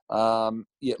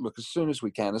 Look, as soon as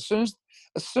we can, as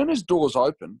soon as doors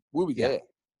open, we'll be there.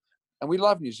 and we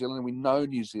love New Zealand, and we know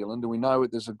New Zealand, and we know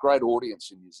there's a great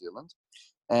audience in New Zealand,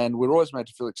 and we're always made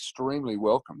to feel extremely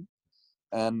welcome.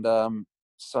 And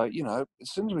so, you know,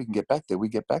 as soon as we can get back there, we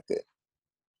get back there.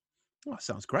 Oh,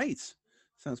 sounds great.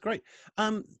 Sounds great.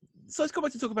 So let's go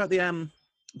back to talk about the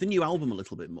new album a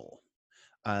little bit more.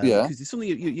 Yeah. Because it's something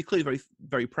you're clearly very,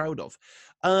 very proud of.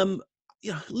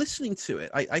 You know, listening to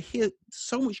it, I hear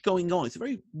so much going on. It's a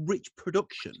very rich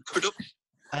production.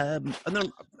 And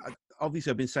then obviously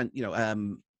I've been sent, you know,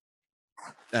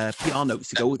 PR notes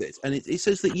to go with it. And it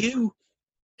says that you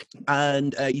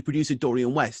and your producer,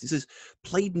 Dorian West, it says,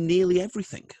 played nearly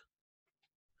everything.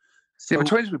 So, yeah,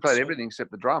 between us, we played everything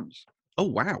except the drums. Oh,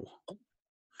 wow.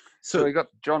 So we got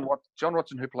John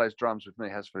Watson, who plays drums with me,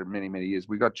 has for many, many years.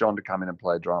 We got John to come in and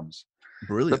play drums.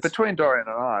 Brilliant. But between Dorian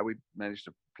and I, we managed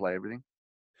to play everything.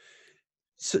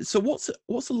 So what's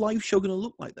a live show going to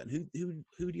look like then?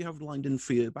 Who do you have lined in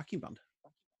for your backing band?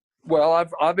 Well,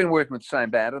 I've been working with the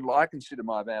same band, and I consider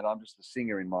my band, I'm just the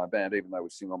singer in my band, even though we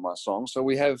sing on my songs. So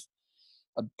we have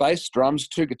a bass, drums,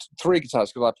 three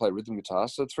guitars, because I play rhythm guitar,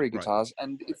 so three guitars. Right.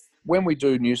 And when we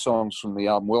do new songs from the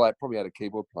album, we'll probably add a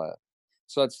keyboard player.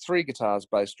 So it's three guitars,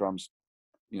 bass, drums,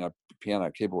 you know, piano,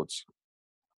 keyboards.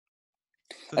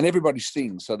 And everybody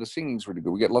sings, so the singing's really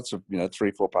good. We get lots of, you know,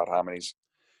 3-4 part harmonies.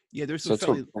 Yeah, there's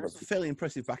some fairly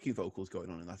impressive backing vocals going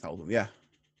on in that album, yeah.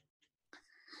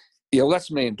 Yeah, well,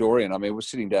 that's me and Dorian. I mean, we're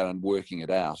sitting down and working it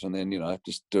out, and then, you know,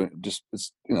 it's,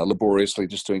 you know, laboriously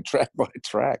just doing track by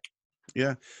track.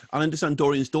 Yeah, I understand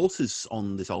Dorian's daughter's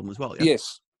on this album as well, yeah?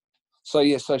 Yes.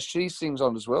 So she sings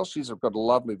on as well. She's got a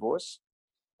lovely voice,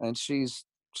 and she's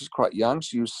quite young.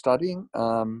 She was studying.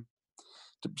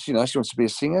 You know, she wants to be a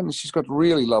singer, and she's got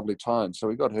really lovely tone. So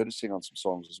we got her to sing on some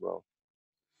songs as well.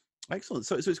 Excellent.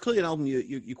 So it's clearly an album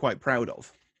you're quite proud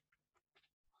of.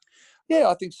 Yeah,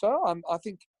 I think so. I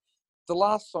think the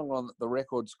last song on the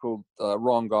record's called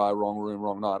 "Wrong Guy, Wrong Room,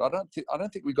 Wrong Night." I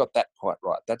don't think we got that quite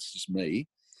right. That's just me.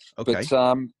 Okay.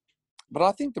 But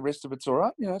I think the rest of it's all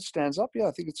right. You know, it stands up. Yeah,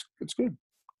 I think it's good.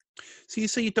 So you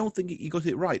say you don't think you got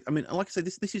it right. I mean, like I said,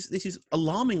 this is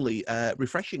alarmingly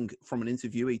refreshing from an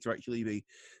interviewee to actually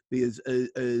be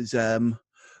as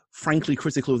frankly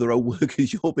critical of their own work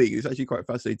as you're being. It's actually quite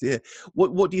fascinating to hear.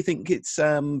 What do you think it's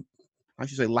I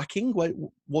should say lacking?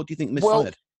 What do you think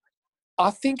misfired? Well,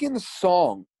 I think in the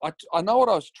song, I know what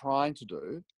I was trying to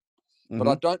do, but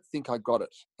I don't think I got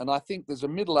it. And I think there's a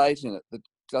middle eight in it that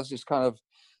does this kind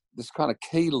of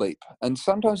key leap. And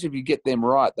sometimes if you get them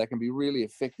right, they can be really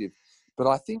effective. But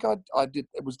I think I did.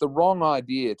 It was the wrong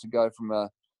idea to go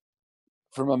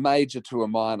from a major to a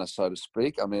minor, so to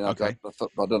speak. I mean, okay.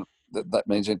 I don't that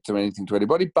means anything to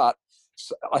anybody, but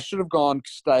I should have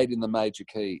stayed in the major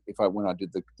key when I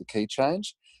did the key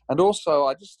change. And also,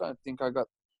 I just don't think I got.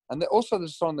 And also,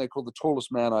 there's a song there called "The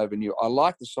Tallest Man I Ever Knew." I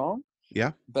like the song,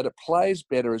 yeah, but it plays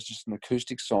better as just an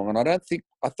acoustic song. And I don't think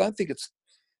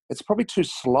it's probably too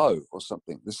slow or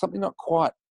something. There's something not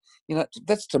quite, you know.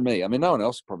 That's to me. I mean, no one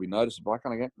else probably noticed it, but I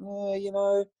kind of go, you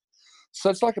know. So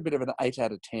it's like a bit of an 8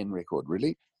 out of 10 record,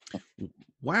 really.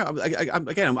 Wow!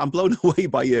 I'm blown away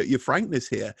by your frankness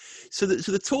here. So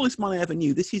the Tallest Man I Ever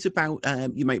Knew. This is about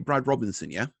your mate Brad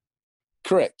Robinson, yeah?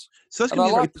 Correct. So that's going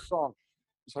to be like the song.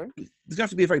 Sorry, there's going to have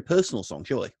to be a very personal song,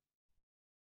 surely.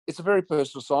 It's a very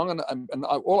personal song, and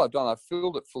all I've done, I've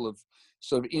filled it full of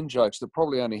sort of in jokes that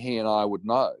probably only he and I would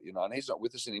know, you know. And he's not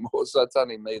with us anymore, so it's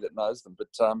only me that knows them. But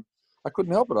I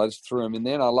couldn't help it; I just threw them in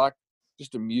there, and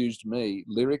just amused me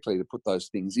lyrically to put those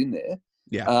things in there.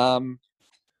 Yeah.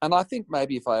 And I think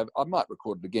maybe if I might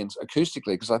record it again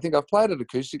acoustically, because I think I've played it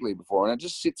acoustically before, and it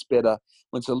just sits better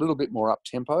when it's a little bit more up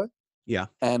tempo. Yeah.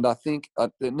 And I think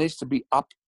it needs to be up.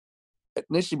 It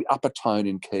needs to be up a tone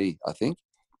in key, I think.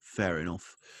 Fair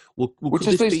enough. Well, which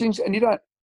is these things, and you don't.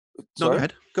 No, go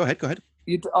ahead. Go ahead.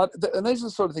 And these are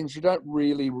the sort of things you don't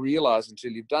really realise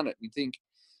until you've done it. You think,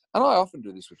 and I often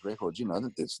do this with records. You know,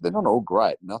 they're not all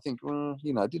great, and I think,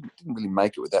 you know, didn't really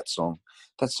make it with that song.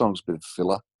 That song's a bit of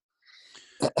filler.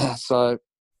 So,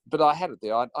 but I had it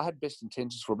there. I had best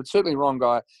intentions for it, but certainly "Wrong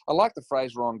Guy." I like the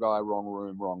phrase "Wrong Guy, Wrong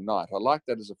Room, Wrong Night." I like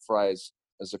that as a phrase,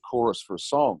 as a chorus for a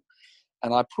song,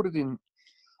 and I put it in.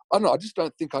 I don't know. I just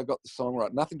don't think I got the song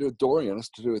right. Nothing to do with Dorian. It's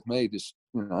to do with me. Just,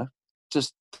 you know,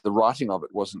 just the writing of it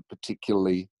wasn't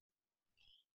particularly.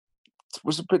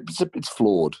 It's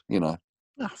flawed, you know.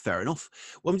 Fair enough.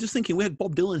 Well, I'm just thinking we had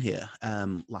Bob Dylan here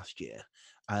last year,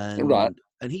 and right,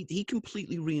 and he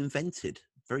completely reinvented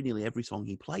very nearly every song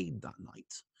he played that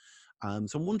night.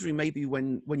 So I'm wondering maybe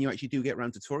when you actually do get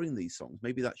around to touring these songs,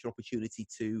 maybe that's your opportunity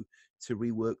to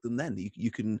rework them. Then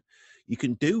you can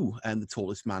do "The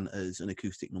Tallest Man" as an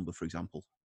acoustic number, for example.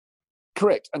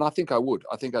 Correct, and I think I would.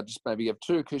 I think I'd just maybe have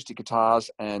 2 acoustic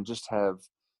guitars and just have,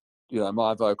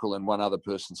 my vocal and one other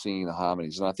person singing the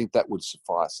harmonies, and I think that would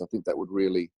suffice. I think that would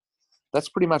really, that's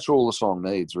pretty much all the song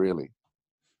needs, really.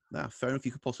 Now, fair enough.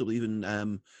 You could possibly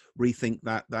even rethink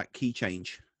that key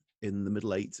change in the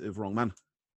middle 8 of Wrong Man.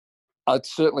 I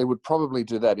certainly would probably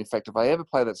do that. In fact, if I ever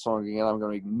play that song again, I'm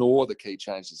going to ignore the key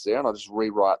change that's there, and I'll just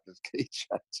rewrite the key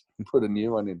change and put a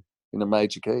new one in a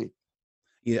major key.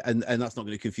 Yeah, and that's not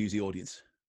going to confuse the audience.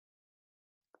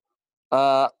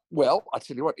 Well, I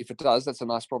tell you what, if it does, that's a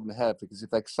nice problem to have, because if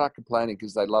they start complaining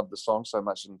because they love the song so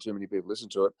much and too many people listen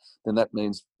to it, then that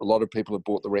means a lot of people have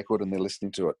bought the record and they're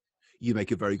listening to it. You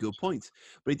make a very good point.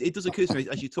 But it does occur to me,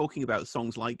 as you're talking about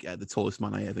songs like The Tallest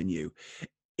Man I Ever Knew,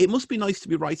 it must be nice to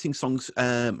be writing songs,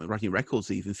 writing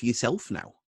records even for yourself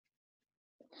now.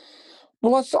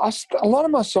 Well, a lot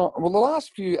of my songs, the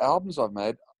last few albums I've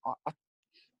made,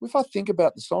 if I think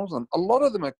about the songs on them, a lot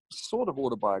of them are sort of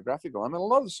autobiographical. I mean, a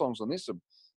lot of the songs on this are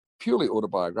purely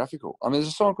autobiographical. I mean, there's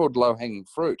a song called Low Hanging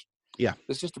Fruit. Yeah.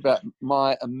 It's just about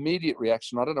my immediate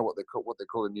reaction. I don't know what they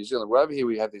call in New Zealand. We're over here,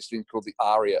 we have this thing called the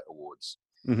ARIA Awards,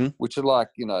 which are like,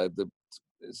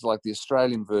 it's like the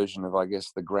Australian version of, I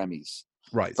guess, the Grammys.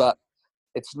 Right. But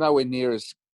it's nowhere near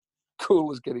as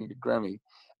cool as getting a Grammy.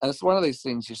 And it's one of these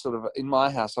things you sort of, in my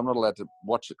house, I'm not allowed to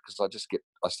watch it because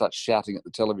I start shouting at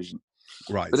the television.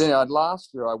 Right. But anyway, last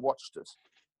year I watched it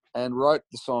and wrote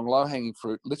the song Low Hanging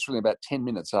Fruit literally about 10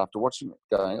 minutes after watching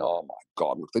it, going, oh my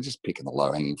God, look, they're just picking the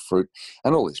low hanging fruit.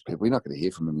 And all these people, you're not going to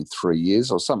hear from them in 3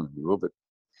 years, or some of them you will, but,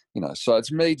 so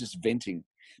it's me just venting,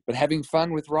 but having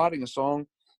fun with writing a song,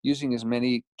 using as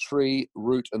many tree,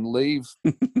 root and leaf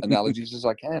analogies as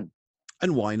I can.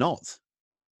 And why not?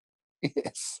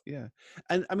 Yes. Yeah.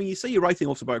 And I mean, you say you're writing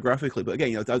autobiographically, but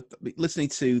again, listening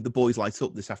to The Boys Light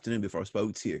Up this afternoon before I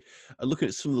spoke to you, looking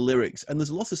at some of the lyrics, and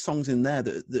there's a lot of songs in there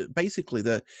that basically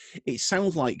it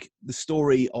sounds like the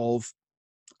story of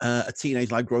a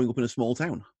teenage lad growing up in a small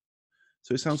town.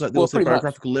 So it sounds like the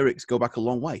autobiographical lyrics go back a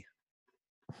long way.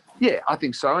 Yeah, I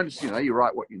think so. And you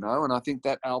write what you know. And I think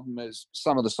that album is,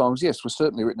 some of the songs, yes, were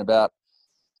certainly written about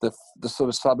the sort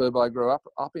of suburb I grew up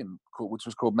in, which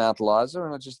was called Mount Eliza,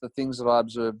 and just the things that I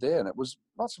observed there. And it was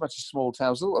not so much a small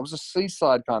town; it was a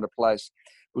seaside kind of place.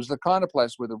 It was the kind of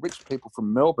place where the rich people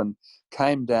from Melbourne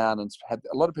came down, and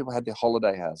a lot of people had their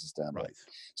holiday houses down there. Right.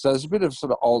 So there's a bit of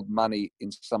sort of old money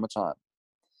in summertime.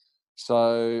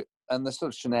 So, and the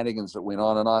sort of shenanigans that went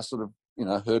on, and I sort of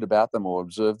heard about them or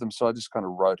observed them. So I just kind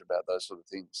of wrote about those sort of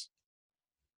things.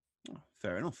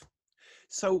 Fair enough.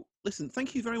 So, listen,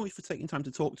 thank you very much for taking time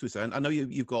to talk to us. And I know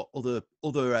you've got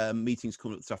other meetings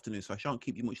coming up this afternoon, so I shan't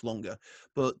keep you much longer.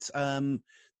 But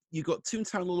you've got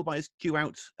Toontown Lullabies due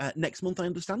out next month, I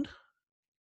understand?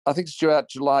 I think it's due out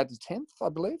July the 10th, I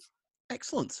believe.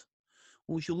 Excellent.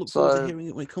 Well, we shall look forward to hearing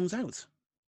it when it comes out.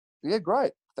 Yeah,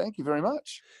 great. Thank you very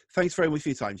much. Thanks very much for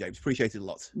your time, James. Appreciate it a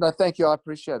lot. No, thank you. I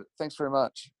appreciate it. Thanks very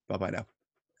much. Bye-bye now.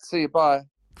 See you. Bye.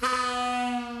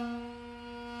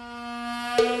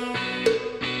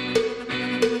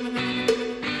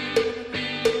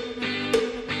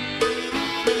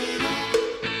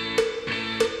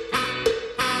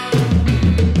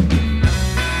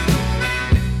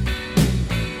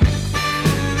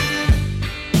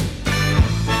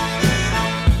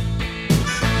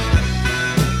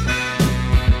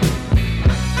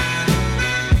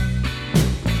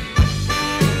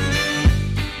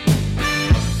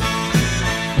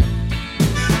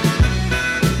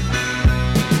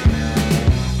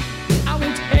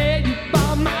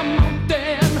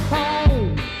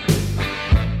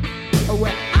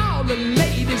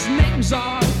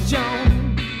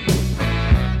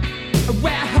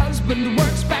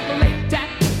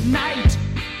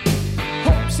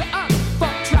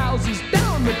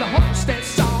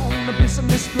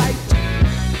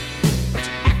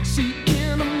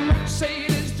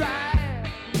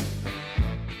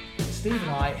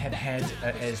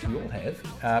 As we all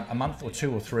have, a month or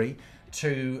 2 or 3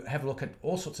 to have a look at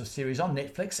all sorts of series on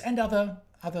Netflix and other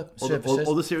services.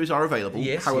 All the series are available.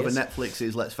 Yes, However, yes. Netflix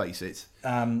is, let's face it,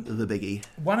 the biggie.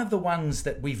 One of the ones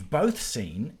that we've both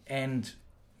seen and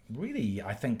really,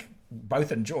 I think,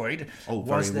 both enjoyed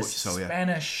was this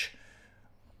Spanish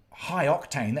high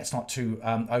octane. That's not too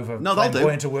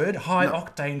flamboyant a word. High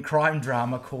octane crime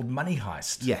drama called Money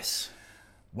Heist. Yes.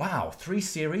 Wow, 3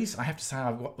 series. I have to say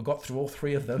I got through all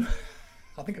 3 of them.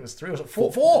 I think it was 3 or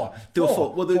 4. 4. There were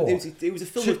 4. Well, it was a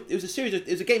film. It was a series. It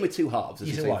was a game of 2 halves.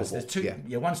 Yes, it was. There's 2.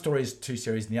 Yeah, one story is 2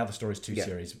 series, and the other story is 2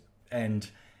 series. And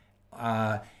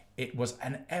it was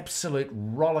an absolute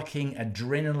rollicking,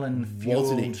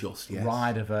 adrenaline-fueled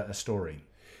ride of a story.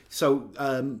 So,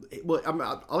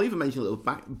 I'll even mention a little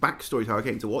backstory to how I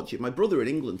came to watch it. My brother in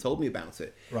England told me about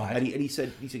it, Right. And he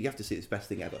said you have to see it, it's the best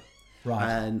thing ever, Right.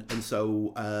 And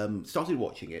so started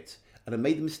watching it, and I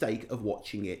made the mistake of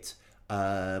watching it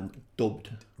dubbed.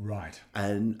 Right.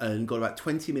 And got about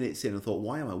 20 minutes in and thought,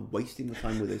 why am I wasting my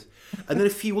time with this? And then a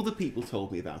few other people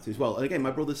told me about it as well. And again,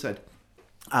 my brother said,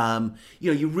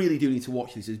 you really do need to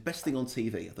watch this. It's the best thing on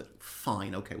TV. I thought,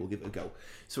 fine, okay, we'll give it a go.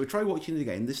 So we tried watching it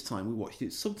again. This time we watched it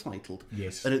subtitled.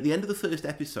 Yes. And at the end of the first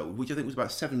episode, which I think was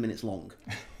about 7 minutes long,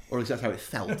 or at least that's how it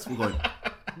felt, we're going,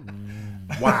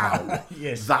 wow,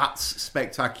 Yes. that's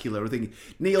spectacular. I think,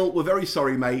 Neil, we're very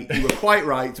sorry, mate. You were quite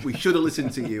right. We should have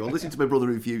listened to you. I'll listen to my brother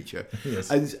in future. Yes.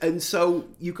 And so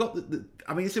you've got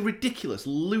it's a ridiculous,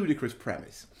 ludicrous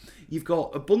premise. You've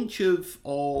got a bunch of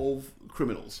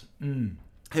criminals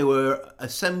who are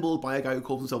assembled by a guy who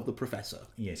calls himself the Professor.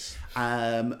 Yes.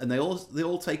 And they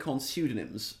all take on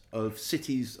pseudonyms of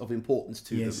cities of importance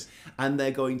to Yes. them, and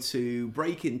they're going to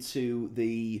break into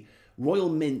the Royal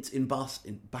Mint in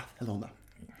Barcelona.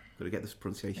 Got to get this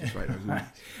pronunciations right.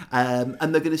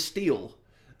 And they're going to steal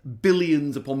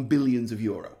billions upon billions of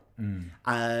euro.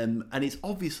 And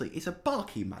it's a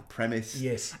barky mad premise.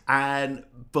 Yes.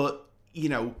 But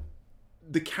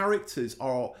the characters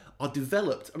are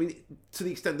developed. I mean, to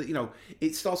the extent that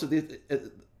it starts at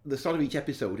the start of each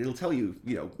episode. It'll tell you,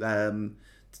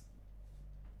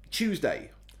 Tuesday.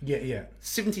 Yeah.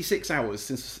 76 hours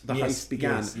since the Yes, heist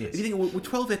began. yes, yes. If you think, we're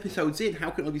 12 episodes in,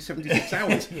 how can it only be 76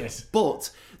 hours? Yes.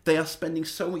 But they are spending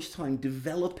so much time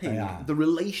developing They are. the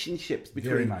relationships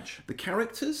between Very much. the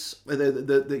characters, the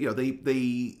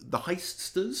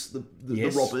heisters, the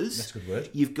Yes, robbers. that's a good word.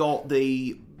 You've got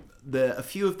a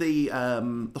few of the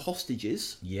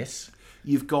hostages. Yes.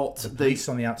 You've got the police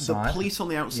on the outside. The police on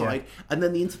the outside, and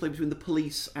then the interplay between the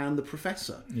police and the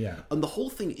Professor. Yeah. And the whole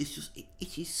thing is just,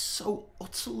 it is so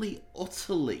utterly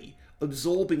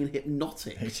absorbing and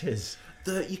hypnotic It is.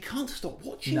 that you can't stop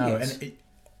watching No, it. and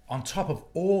on top of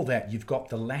all that, you've got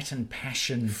the Latin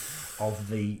passion of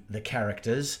the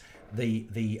characters. The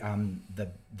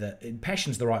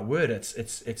passion's the right word.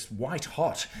 It's white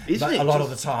hot, Isn't it? a lot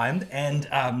of the time, and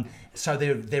so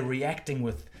they're reacting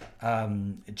with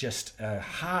just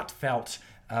heartfelt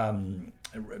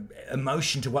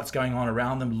emotion to what's going on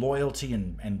around them, loyalty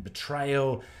and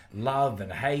betrayal, love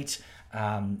and hate,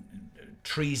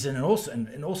 treason,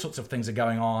 and all sorts of things are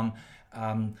going on,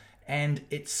 and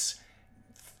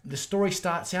the story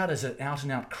starts out as an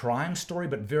out-and-out crime story,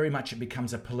 but very much it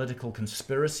becomes a political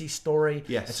conspiracy story.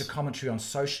 Yes. It's a commentary on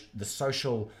the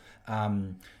social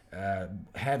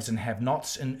haves and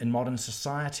have-nots in modern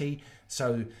society.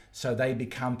 So they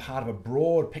become part of a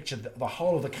broad picture that the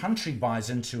whole of the country buys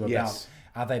into about, Yes.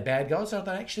 are they bad guys or are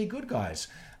they actually good guys?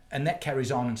 And that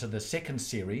carries on into the second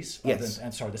series. Yes.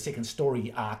 The second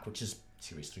story arc, which is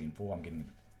series 3 and 4. I'm getting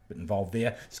a bit involved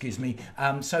there, excuse me.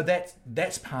 So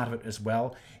that's part of it as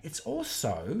well. It's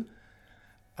also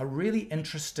a really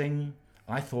interesting,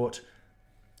 I thought,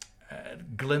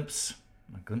 glimpse.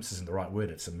 Glimpse isn't the right word.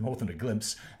 It's more than a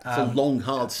glimpse. It's a long,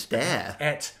 hard stare.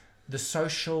 At the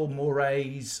social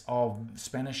mores of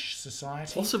Spanish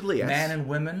society. Possibly, yes. Man and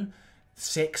women.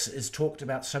 Sex is talked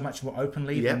about so much more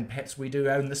openly Yep. than perhaps we do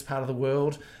in this part of the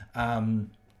world. The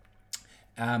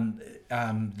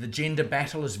gender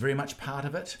battle is very much part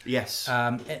of it. Yes.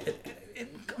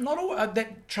 Not all,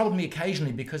 that troubled me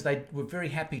occasionally because they were very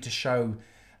happy to show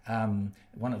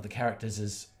one of the characters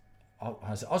is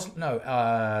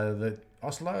the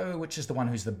Oslo, which is the one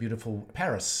who's the beautiful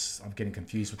Paris. I'm getting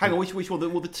confused with. Hang on, which one?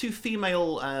 Well, the two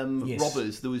female Yes.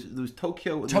 robbers. There was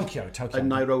Tokyo. Tokyo. And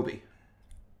Nairobi.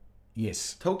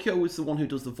 Yes. Tokyo was the one who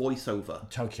does the voiceover,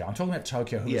 Tokyo. I'm talking about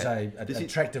Tokyo, who is Yeah. an This is-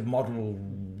 attractive model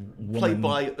woman. played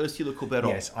by Ursula Corberó.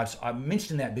 Yes, I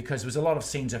mentioned that because there was a lot of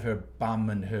scenes of her bum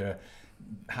and her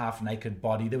half-naked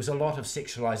body. There was a lot of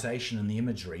sexualization in the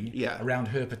imagery around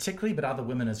her particularly, but other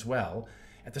women as well.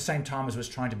 At the same time as it was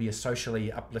trying to be a socially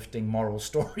uplifting moral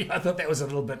story. I thought that was a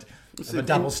little bit of a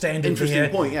double standard. Interesting there.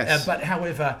 point, yes. But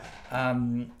however,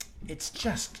 it's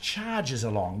just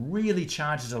really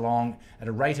charges along at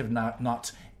a rate of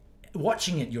not.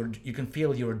 Watching it, you can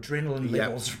feel your adrenaline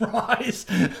levels rise.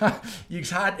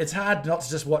 It's hard not to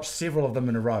just watch several of them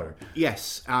in a row.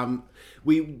 Yes,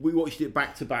 we watched it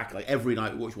back to back, like every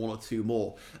night. We watched one or two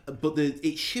more, but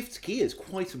it shifts gears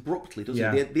quite abruptly, doesn't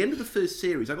Yeah. it? The end of the first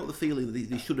series, I got the feeling that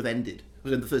they should have ended. It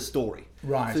was in the first story,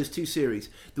 Right. The first two series,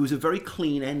 there was a very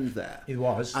clean end there. It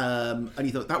was. and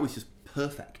you thought that was just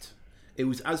perfect. It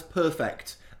was as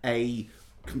perfect a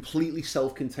completely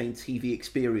self-contained TV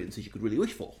experience as you could really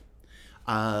wish for.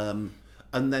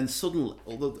 And then suddenly,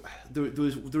 although there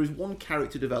is one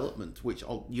character development which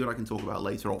you and I can talk about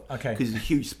later on, Okay. because it's a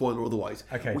huge spoiler otherwise,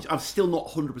 Okay. which I'm still not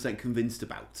 100% convinced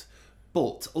about.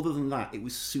 But other than that, it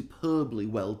was superbly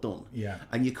well done. Yeah.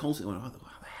 And you're constantly going, oh, how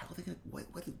the hell are they going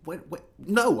to...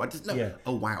 No, I just... No. Yeah.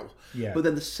 Oh, wow. Yeah. But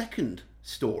then the second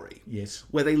story, Yes.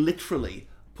 where they literally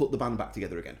put the band back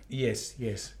together again, Yes.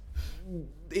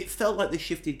 it felt like they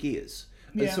shifted gears.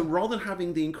 And Yeah. so rather than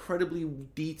having the incredibly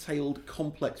detailed,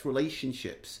 complex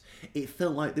relationships, it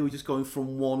felt like they were just going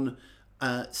from one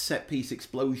set-piece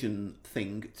explosion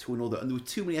thing to another. And there were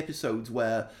too many episodes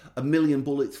where 1 million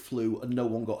bullets flew and no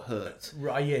one got hurt.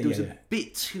 Right, yeah, There was yeah. a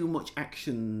bit too much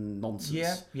action nonsense.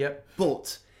 Yeah, yep.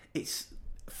 But it's,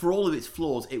 for all of its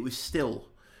flaws, it was still...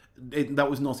 that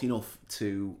was not enough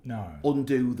to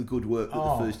undo the good work that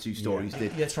the first two stories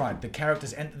did. That's right. The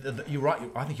characters, and you're right.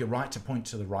 I think you're right to point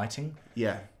to the writing.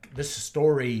 Yeah. This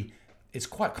story is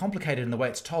quite complicated in the way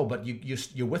it's told, but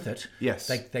you're with it. Yes.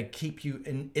 They keep you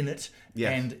in it,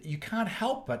 Yes. and you can't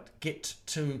help but get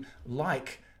to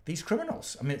like these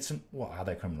criminals. I mean, are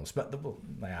they criminals? But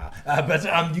they are.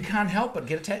 But you can't help but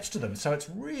get attached to them. So it's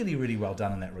really, really well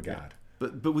done in that regard.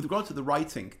 But with regard to the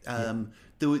writing,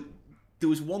 there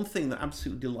was one thing that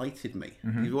absolutely delighted me.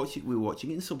 We were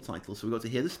watching it in subtitles, so we got to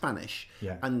hear the Spanish,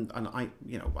 and I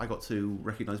got to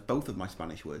recognise both of my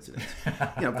Spanish words in it.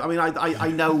 I mean, I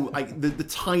know the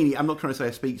tiny. I'm not trying to say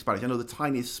I speak Spanish. I know the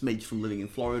tiniest smidge from living in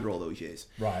Florida all those years.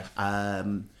 Right.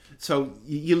 So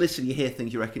you listen, you hear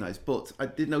things you recognise. But I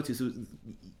did notice,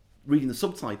 reading the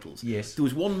subtitles, Yes. there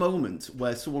was one moment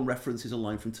where someone references a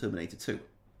line from Terminator 2.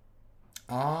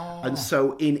 Ah. And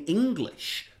so in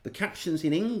English, the captions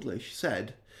in English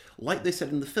said, like they said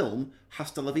in the film,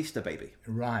 hasta la vista, baby.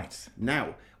 Right.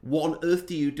 Now, what on earth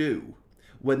do you do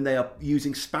when they are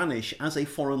using Spanish as a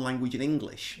foreign language in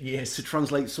English Yes. to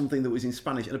translate something that was in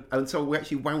Spanish? And so we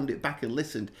actually wound it back and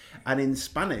listened. And in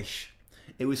Spanish,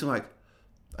 it was like,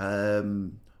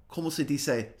 ¿Cómo se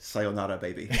dice sayonara,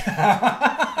 baby?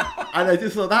 And I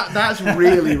just thought that's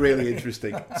really, really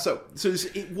interesting. So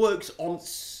it works on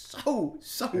so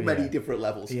many different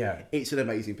levels. Yeah. It's an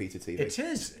amazing piece of TV. It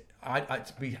is.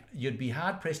 You'd be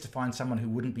hard pressed to find someone who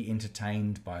wouldn't be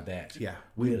entertained by that. Yeah.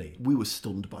 Really. We were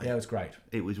stunned by Yeah, it it. was great.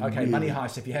 It was okay. really- Money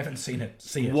Heist. If you haven't seen it,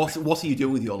 see it. What are you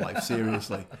doing with your life?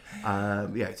 Seriously.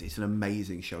 It's an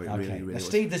amazing show. It really, Okay. really Now, was.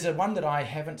 Steve, there's a one that I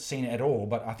haven't seen at all,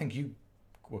 but I think you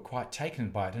were quite taken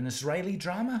by it. An Israeli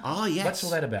drama. Ah, yes. What's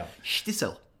all that about?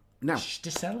 Shtisel. Now,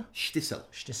 Shtisel.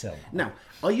 Shtisel. Now,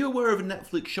 are you aware of a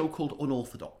Netflix show called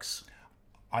Unorthodox?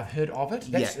 I've heard of it.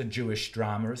 That's Yeah. a Jewish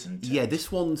drama, isn't it? Yeah,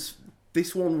 this one was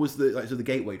the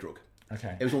gateway drug.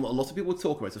 Okay. It was one that a lot of people would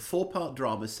talk about. It's a 4-part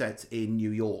drama set in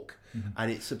New York, and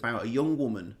it's about a young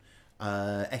woman,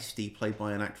 Esty, played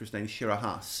by an actress named Shira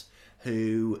Haas,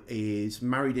 who is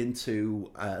married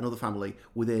into another family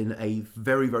within a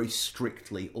very, very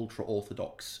strictly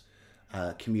ultra-Orthodox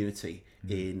community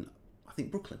in, I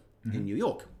think, Brooklyn, in New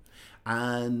York.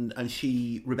 And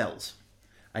she rebels,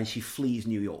 and she flees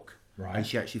New York. Right. And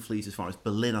she actually flees as far as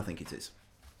Berlin, I think it is.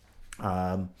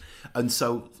 And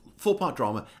so 4-part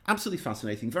drama, absolutely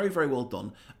fascinating, very, very well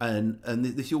done. And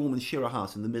this young woman, Shira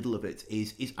Haas, in the middle of it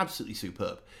is absolutely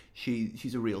superb.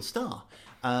 She's a real star.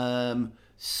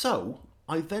 So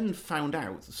I then found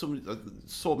out, somebody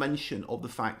saw mention of the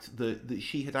fact that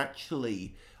she had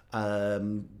actually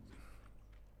been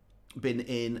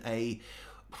in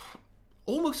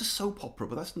almost a soap opera,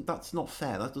 but that's not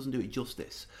fair. That doesn't do it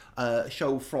justice. A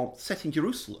show set in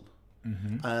Jerusalem.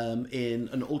 In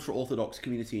an ultra-Orthodox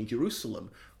community in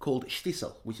Jerusalem called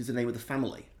Shtisel, which is the name of the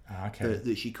family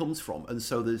that she comes from. And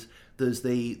so there's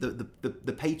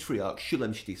the patriarch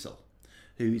Shulem Shtisel,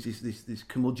 who's this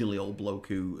curmudgeonly old bloke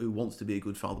who wants to be a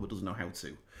good father but doesn't know how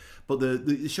to. But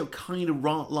the show kind of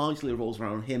largely revolves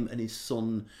around him and his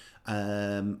son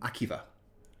Akiva,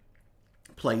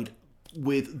 played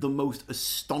with the most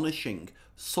astonishing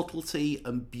subtlety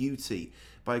and beauty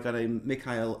by a guy named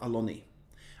Mikhail Aloni.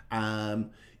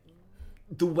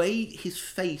 The way his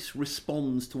face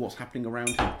responds to what's happening around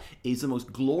him is the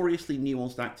most gloriously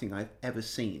nuanced acting I've ever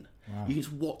seen. Wow. You can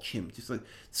just watch him, just like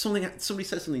somebody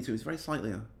says something to him, it's very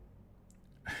slightly.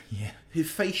 Yeah.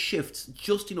 His face shifts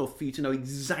just enough for you to know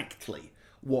exactly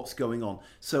what's going on.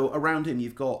 So around him,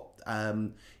 you've got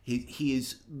he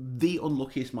is the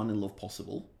unluckiest man in love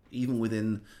possible, even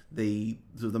within the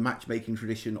matchmaking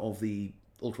tradition of the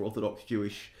ultra-Orthodox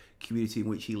Jewish community in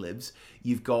which he lives.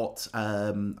 You've got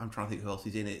I'm trying to think who else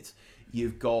is in it.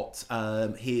 You've got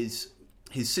his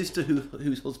sister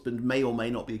whose husband may or may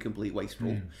not be a complete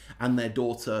wastrel, and their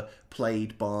daughter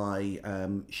played by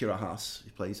Shira Haas,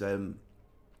 who plays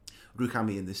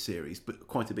Rukami in this series, but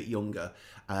quite a bit younger,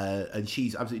 and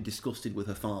she's absolutely disgusted with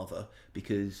her father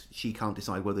because she can't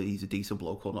decide whether he's a decent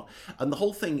bloke or not. And the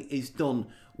whole thing is done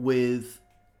with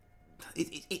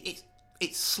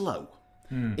it's slow.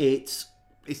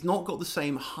 It's not got the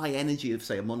same high energy of,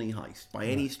 say, a Money Heist by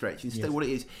any stretch. Instead, what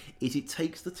it is it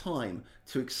takes the time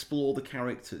to explore the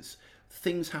characters.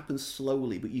 Things happen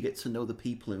slowly, but you get to know the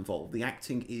people involved. The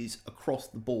acting is across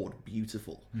the board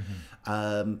beautiful.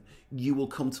 You will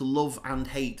come to love and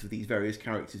hate these various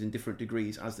characters in different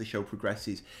degrees as the show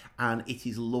progresses, and it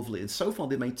is lovely. And so far,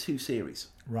 they've made 2 series.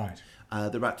 Right.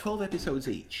 They're about 12 episodes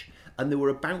each, and they were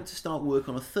about to start work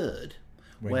on a third.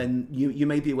 When you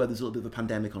may be aware there's a little bit of a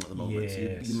pandemic on at the moment, Yes.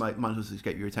 so you might as well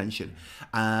escape your attention.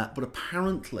 But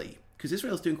apparently, because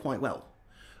Israel's doing quite well,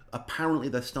 apparently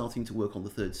they're starting to work on the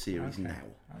 3rd series now.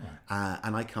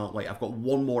 And I can't wait. I've got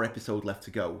 1 more episode left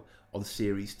to go on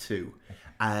series 2,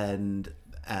 and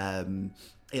we're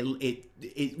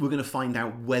going to find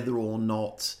out whether or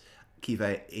not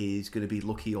Kiva is going to be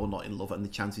lucky or not in love, and the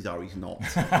chances are he's not.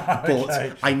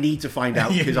 But I need to find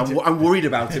out because I'm worried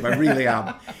about him. I really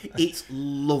am. It's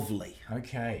lovely.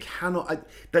 Okay.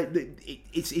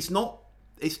 It's not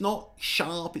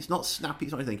sharp. It's not snappy.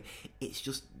 It's not anything. It's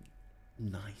just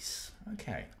nice.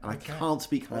 Okay. And I can't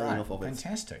speak highly enough of it.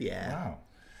 Fantastic. Yeah. Wow.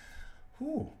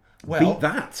 Ooh. Well, Beat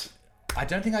that. I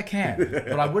don't think I can,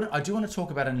 but I do want to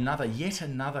talk about yet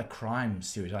another crime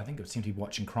series. I think I seem to be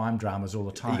watching crime dramas all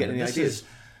the time. You get any ideas?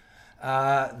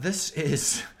 This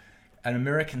is an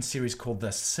American series called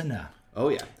The Sinner. Oh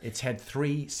yeah. It's had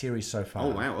 3 series so far.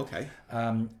 Oh wow. Okay.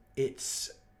 It's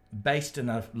based in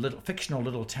a fictional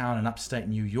little town in upstate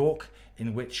New York,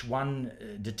 in which one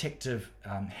detective,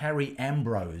 Harry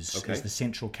Ambrose, is the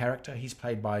central character. He's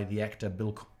played by the actor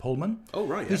Bill Pullman. Oh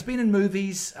right. Who's been in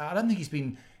movies. I don't think he's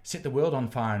been set the world on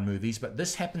fire in movies, but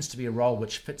this happens to be a role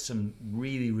which fits him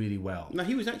really, really well. Now,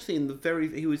 he was actually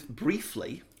he was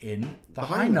briefly in The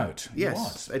High Note.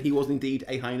 Yes, and he was indeed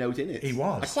a high note in it. He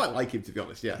was. I quite like him, to be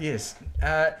honest, yeah. Yes.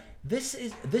 This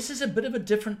is a bit of a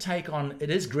different take on, it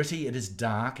is gritty, it is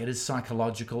dark, it is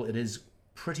psychological, it is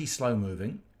pretty slow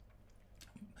moving.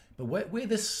 But where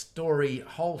this story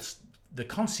holds, the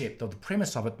concept or the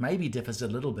premise of it maybe differs a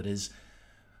little bit is,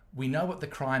 we know what the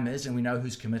crime is and we know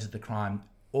who's committed the crime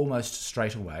almost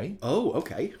straight away. Oh,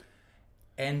 okay.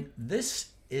 And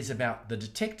this is about the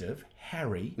detective,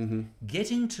 Harry,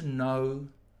 getting to know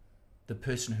the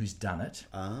person who's done it,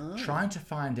 trying to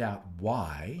find out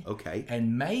why,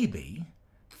 and maybe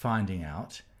finding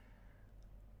out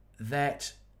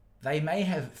that they may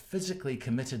have physically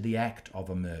committed the act of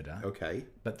a murder,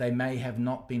 but they may have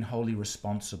not been wholly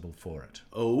responsible for it.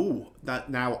 Oh,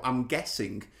 now I'm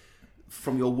guessing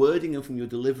from your wording and from your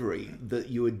delivery that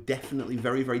you are definitely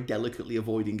very, very delicately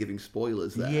avoiding giving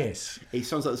spoilers there. Yes. It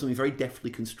sounds like something very deftly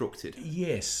constructed.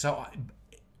 Yes. So,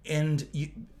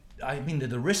 I mean,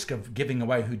 the risk of giving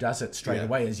away who does it straight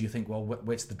away is you think, well,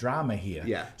 what's the drama here?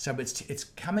 Yeah. So it's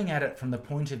coming at it from the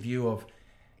point of view of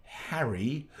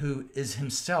Harry, who is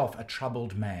himself a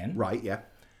troubled man. Right, yeah.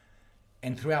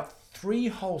 And throughout 3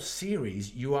 whole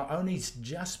series, you are only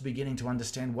just beginning to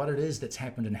understand what it is that's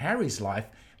happened in Harry's life,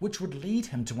 which would lead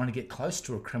him to want to get close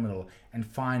to a criminal and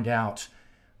find out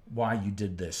why you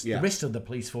did this. Yeah. The rest of the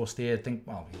police force there think,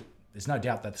 well, there's no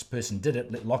doubt that this person did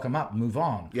it. Lock him up, move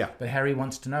on. Yeah. But Harry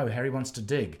wants to know. Harry wants to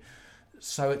dig.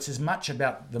 So it's as much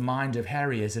about the mind of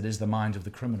Harry as it is the mind of the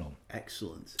criminal.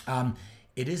 Excellent.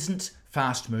 It isn't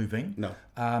fast moving. No.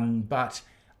 But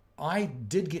I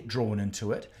did get drawn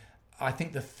into it. I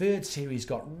think the 3rd series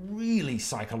got really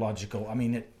psychological. I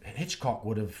mean, Hitchcock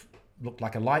would have looked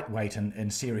like a lightweight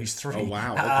in series 3. Oh,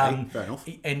 wow. Okay, fair enough.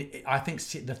 And I think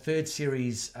the 3rd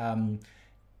series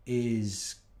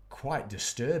is quite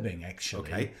disturbing,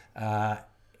 actually. Okay.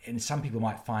 And some people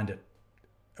might find it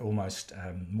almost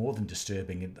more than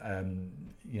disturbing.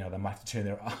 They might have to turn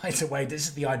their eyes away. This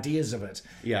is the ideas of it.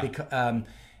 Yeah.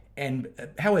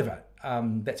 However,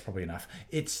 that's probably enough.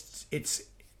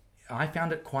 I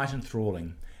found it quite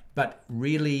enthralling, but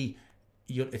really,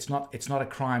 it's not a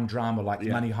crime drama like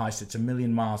Money Heist. It's a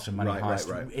million miles from Money Heist.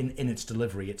 Right. In its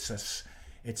delivery. It's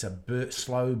a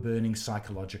slow burning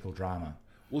psychological drama.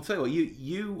 Well, tell you what,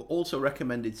 you also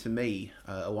recommended to me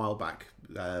a while back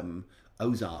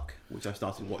Ozark, which I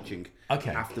started watching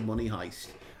after Money Heist,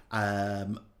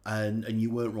 and you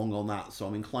weren't wrong on that, so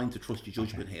I'm inclined to trust your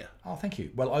judgment here. Oh, thank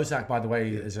you. Well, Ozark, by the way,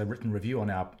 is a written review on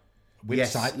our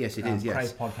website. Yes, it is.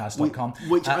 Yes, cravepodcast.com.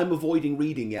 Which I'm avoiding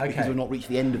reading yet because we've not reached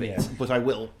the end of it, but I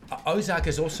will. Ozark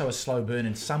is also a slow burn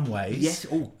in some ways. Yes.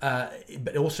 But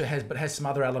it also has some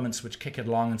other elements which kick it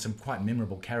along and some quite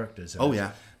memorable characters. Oh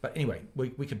yeah. But anyway,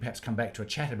 we could perhaps come back to a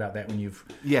chat about that when you've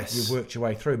worked your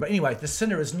way through. But anyway, The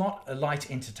Sinner is not a light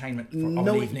entertainment of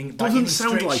an evening. It doesn't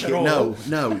sound like it. All.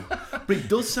 No. But it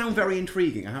does sound very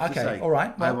intriguing, I have to say. All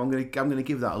right. Well, I'm going to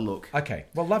give that a look. Okay,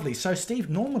 well, lovely. So,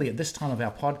 Steve, normally at this time of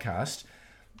our podcast,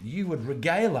 you would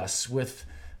regale us with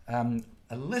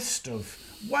a list of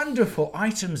wonderful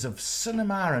items of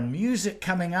cinema and music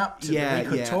coming up that we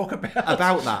could talk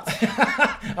about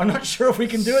that. I'm not sure if we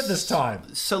can do it this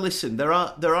time. So listen, there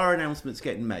are announcements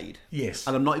getting made. Yes.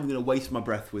 And I'm not even going to waste my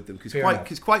breath with them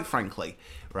because quite frankly,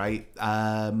 right,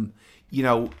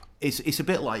 it's a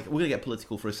bit like, we're going to get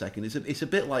political for a second, it's a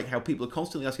bit like how people are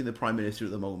constantly asking the Prime Minister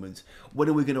at the moment, when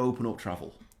are we going to open up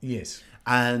travel? Yes.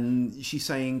 And she's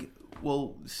saying,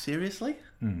 well, seriously?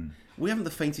 We haven't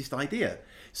the faintest idea.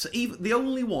 So even the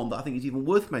only one that I think is even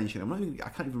worth mentioning, I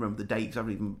can't even remember the dates. I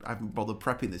haven't bothered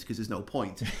prepping this because there's no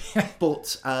point. But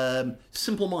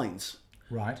Simple Minds,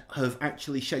 right, have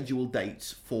actually scheduled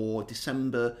dates for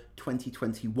December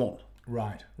 2021.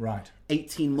 Right.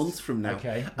 18 months from now.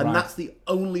 Okay. And that's the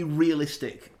only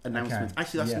realistic announcement. Okay.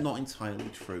 Actually, that's not entirely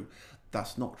true.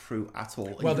 That's not true at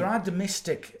all. Well, there are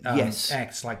domestic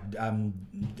acts like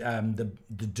the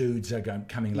Dudes are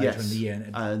coming later in the year,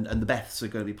 and the Beths are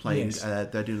going to be playing. Yes.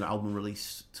 They're doing an album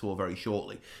release tour very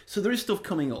shortly, so there is stuff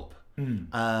coming up.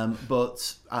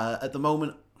 But at the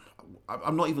moment,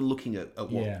 I'm not even looking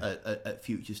at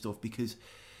future stuff because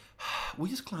we're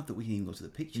just glad that we can even go to the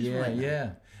pictures.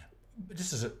 Yeah.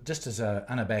 Just as an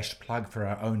unabashed plug for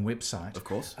our own website, of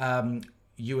course.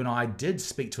 You and I did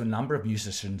speak to a number of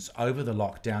musicians over the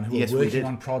lockdown who are working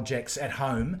on projects at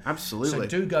home. Absolutely. So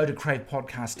do go to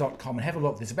cravepodcast.com and have a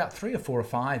look. There's about 3 or 4 or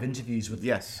 5 interviews with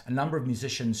a number of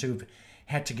musicians who've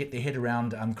had to get their head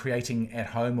around creating at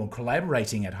home or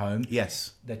collaborating at home.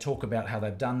 Yes. They talk about how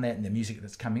they've done that and the music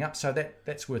that's coming up. So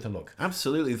that's worth a look.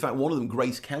 Absolutely. In fact, one of them,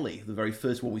 Grace Kelly, the very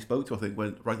first one we spoke to, I think,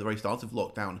 right at the very start of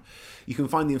lockdown. You can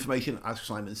find the information, as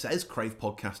Simon says,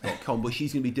 cravepodcast.com, but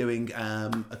she's going to be doing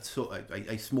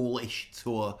a smallish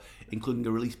tour, including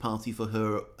a release party for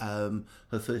her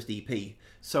first EP.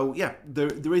 So, yeah,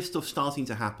 there is stuff starting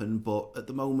to happen, but at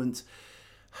the moment,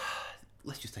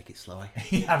 let's just take it slow. I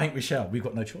think we shall. We've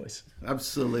got no choice.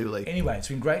 Absolutely. Anyway, it's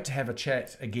been great to have a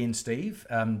chat again, Steve.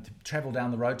 To travel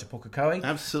down the road to Pukekohe.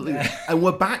 Absolutely. And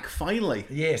we're back finally.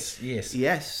 Yes.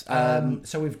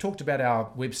 So we've talked about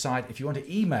our website. If you want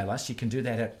to email us, you can do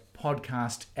that at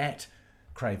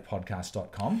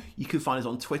podcast@cravepodcast.com. You can find us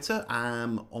on Twitter,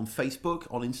 on Facebook,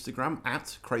 on Instagram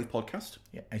at Crave Podcast.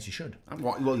 Yeah, as you should.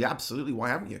 Well, yeah, absolutely. Why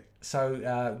haven't you?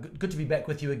 So good to be back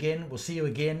with you again. We'll see you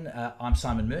again. I'm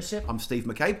Simon Mercer. I'm Steve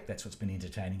McCabe. That's what's been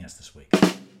entertaining us this week.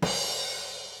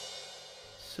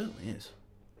 Certainly is.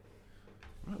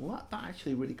 Right, well, that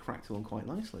actually really cracked on quite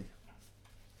nicely.